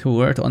last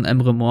word on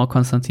Emre Mor,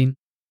 Konstantin.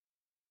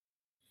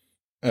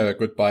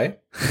 Goodbye.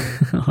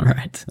 All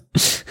right.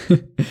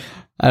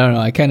 I don't know.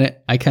 I kind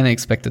of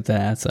expected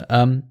that answer.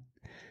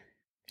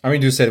 I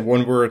mean, you said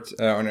one word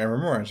on Emre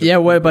Mor. Yeah,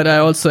 well, but I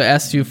also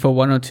asked you for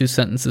 1 or 2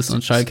 sentences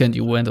on Schalke, and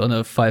you went on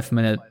a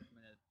 5-minute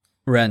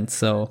rant,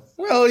 so...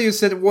 Well, you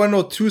said 1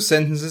 or 2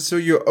 sentences, so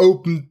you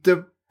opened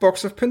the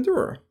box of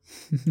Pandora.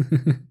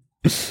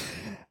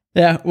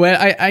 Yeah,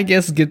 well, I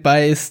guess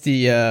goodbye is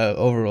the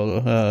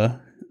overall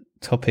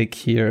topic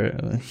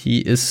here.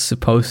 He is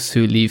supposed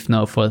to leave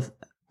now for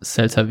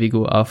Celta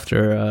Vigo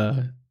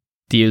after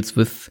deals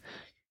with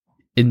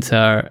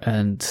Inter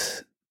and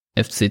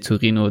FC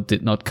Torino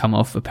did not come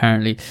off,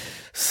 apparently.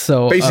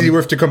 So basically,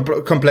 with the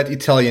complete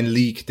Italian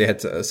league, they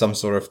had some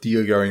sort of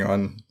deal going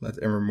on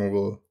that Emre Mor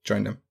will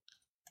join them.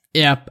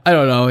 Yeah, I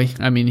don't know.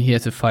 I mean, he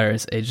had to fire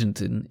his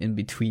agent in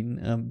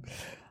between.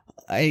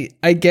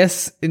 I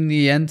guess in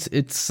the end,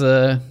 it's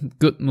a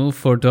good move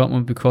for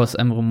Dortmund because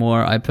Emre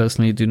Mor, I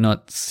personally do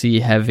not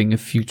see having a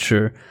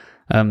future,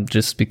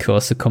 just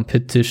because the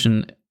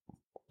competition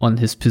on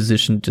his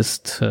position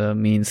just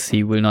means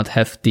he will not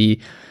have the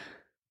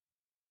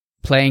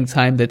playing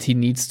time that he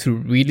needs to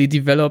really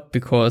develop,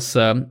 because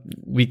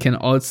we can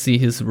all see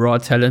his raw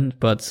talent,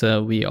 but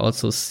we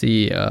also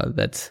see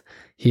that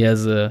he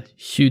has a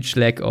huge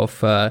lack of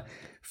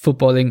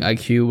footballing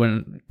IQ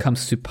when it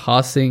comes to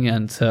passing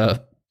and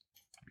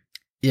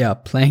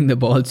playing the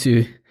ball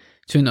to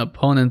an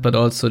opponent, but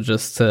also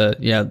just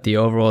the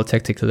overall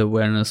tactical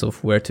awareness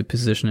of where to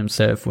position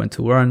himself, when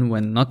to run,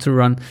 when not to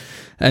run,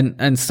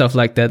 and stuff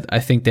like that. I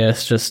think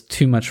there's just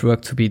too much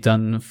work to be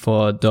done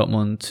for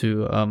Dortmund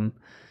to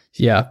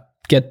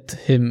get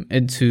him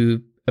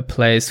into a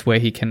place where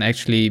he can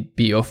actually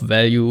be of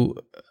value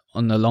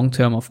on the long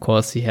term. Of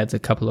course, he had a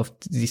couple of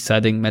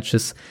deciding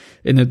matches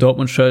in the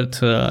Dortmund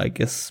shirt, I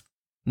guess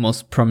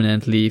most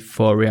prominently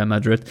for Real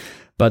Madrid.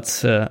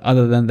 But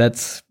other than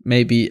that,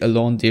 maybe a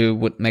loan deal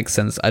would make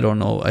sense. I don't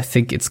know. I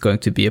think it's going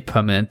to be a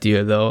permanent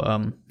deal,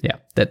 though.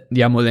 That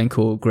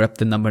Yarmolenko grabbed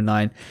the number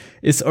 9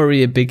 is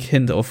already a big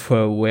hint of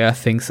where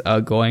things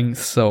are going.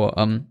 So,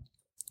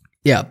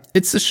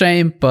 it's a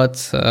shame,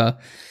 but, I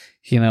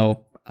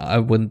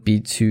wouldn't be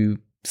too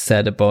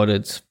sad about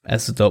it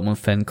as a Dortmund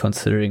fan,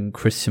 considering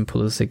Christian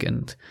Pulisic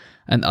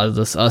and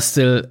others are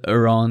still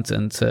around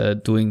and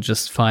doing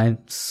just fine.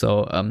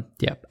 So,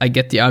 I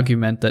get the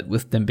argument that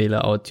with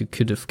Dembele out, you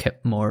could have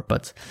kept more,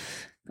 but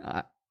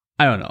I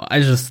don't know.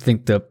 I just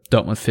think the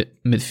Dortmund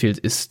midfield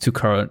is too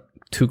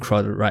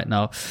crowded right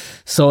now.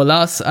 So,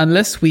 Lars,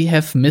 unless we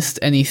have missed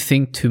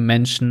anything to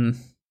mention,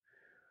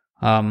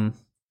 you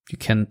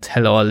can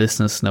tell our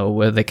listeners know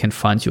where they can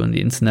find you on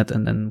the internet,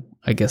 and then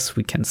I guess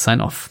we can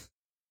sign off.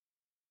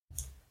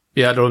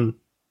 Yeah, I don't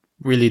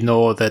really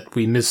know that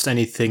we missed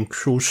anything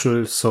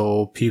crucial,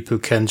 so people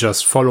can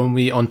just follow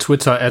me on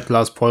Twitter at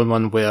Lars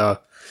Pollmann, where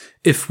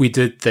if we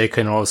did, they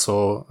can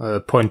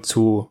also point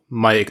to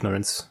my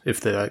ignorance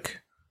if they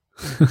like.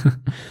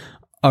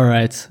 All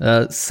right.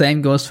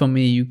 Same goes for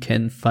me. You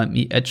can find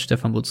me at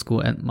Stefan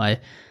Butzko and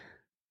my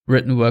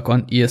written work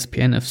on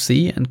ESPN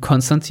FC. And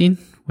Konstantin,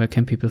 where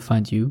can people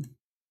find you?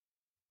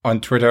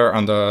 On Twitter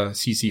under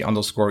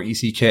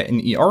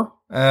CC_ECKNER.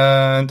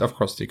 And of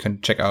course, you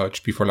can check out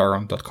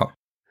beforelarum.com.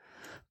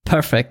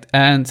 Perfect.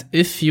 And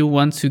if you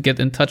want to get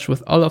in touch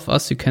with all of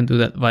us, you can do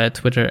that via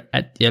Twitter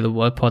at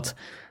YellowWallPod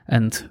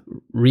and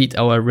read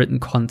our written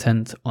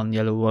content on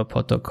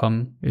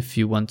yellowwallpod.com. If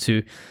you want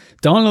to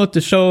download the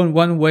show in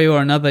one way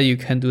or another, you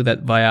can do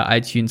that via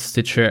iTunes,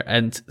 Stitcher,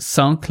 and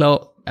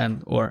SoundCloud,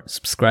 or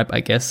subscribe, I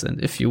guess. And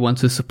if you want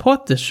to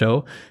support the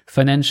show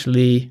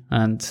financially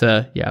and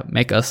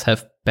make us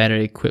have better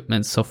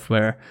equipment,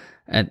 software,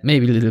 and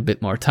maybe a little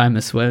bit more time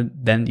as well,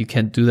 then you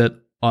can do that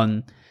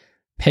on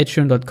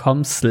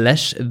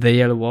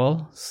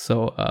patreon.com/theyellowwall.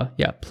 So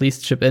please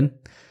chip in.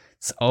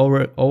 It's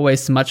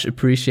always much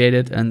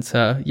appreciated. And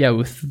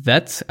with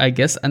that, I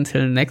guess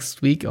until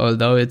next week,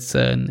 although it's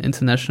an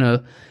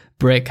international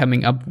break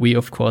coming up, we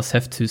of course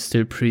have to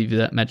still preview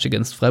that match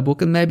against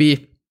Freiburg and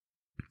maybe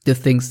the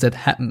things that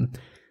happen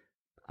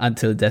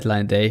until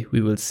deadline day.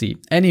 We will see.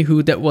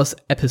 Anywho, that was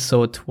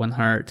episode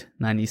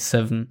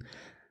 197.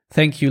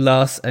 Thank you,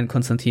 Lars and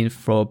Konstantin,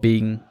 for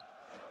being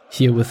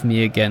here with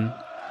me again.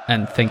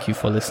 And thank you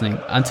for listening.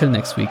 Until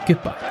next week,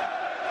 goodbye.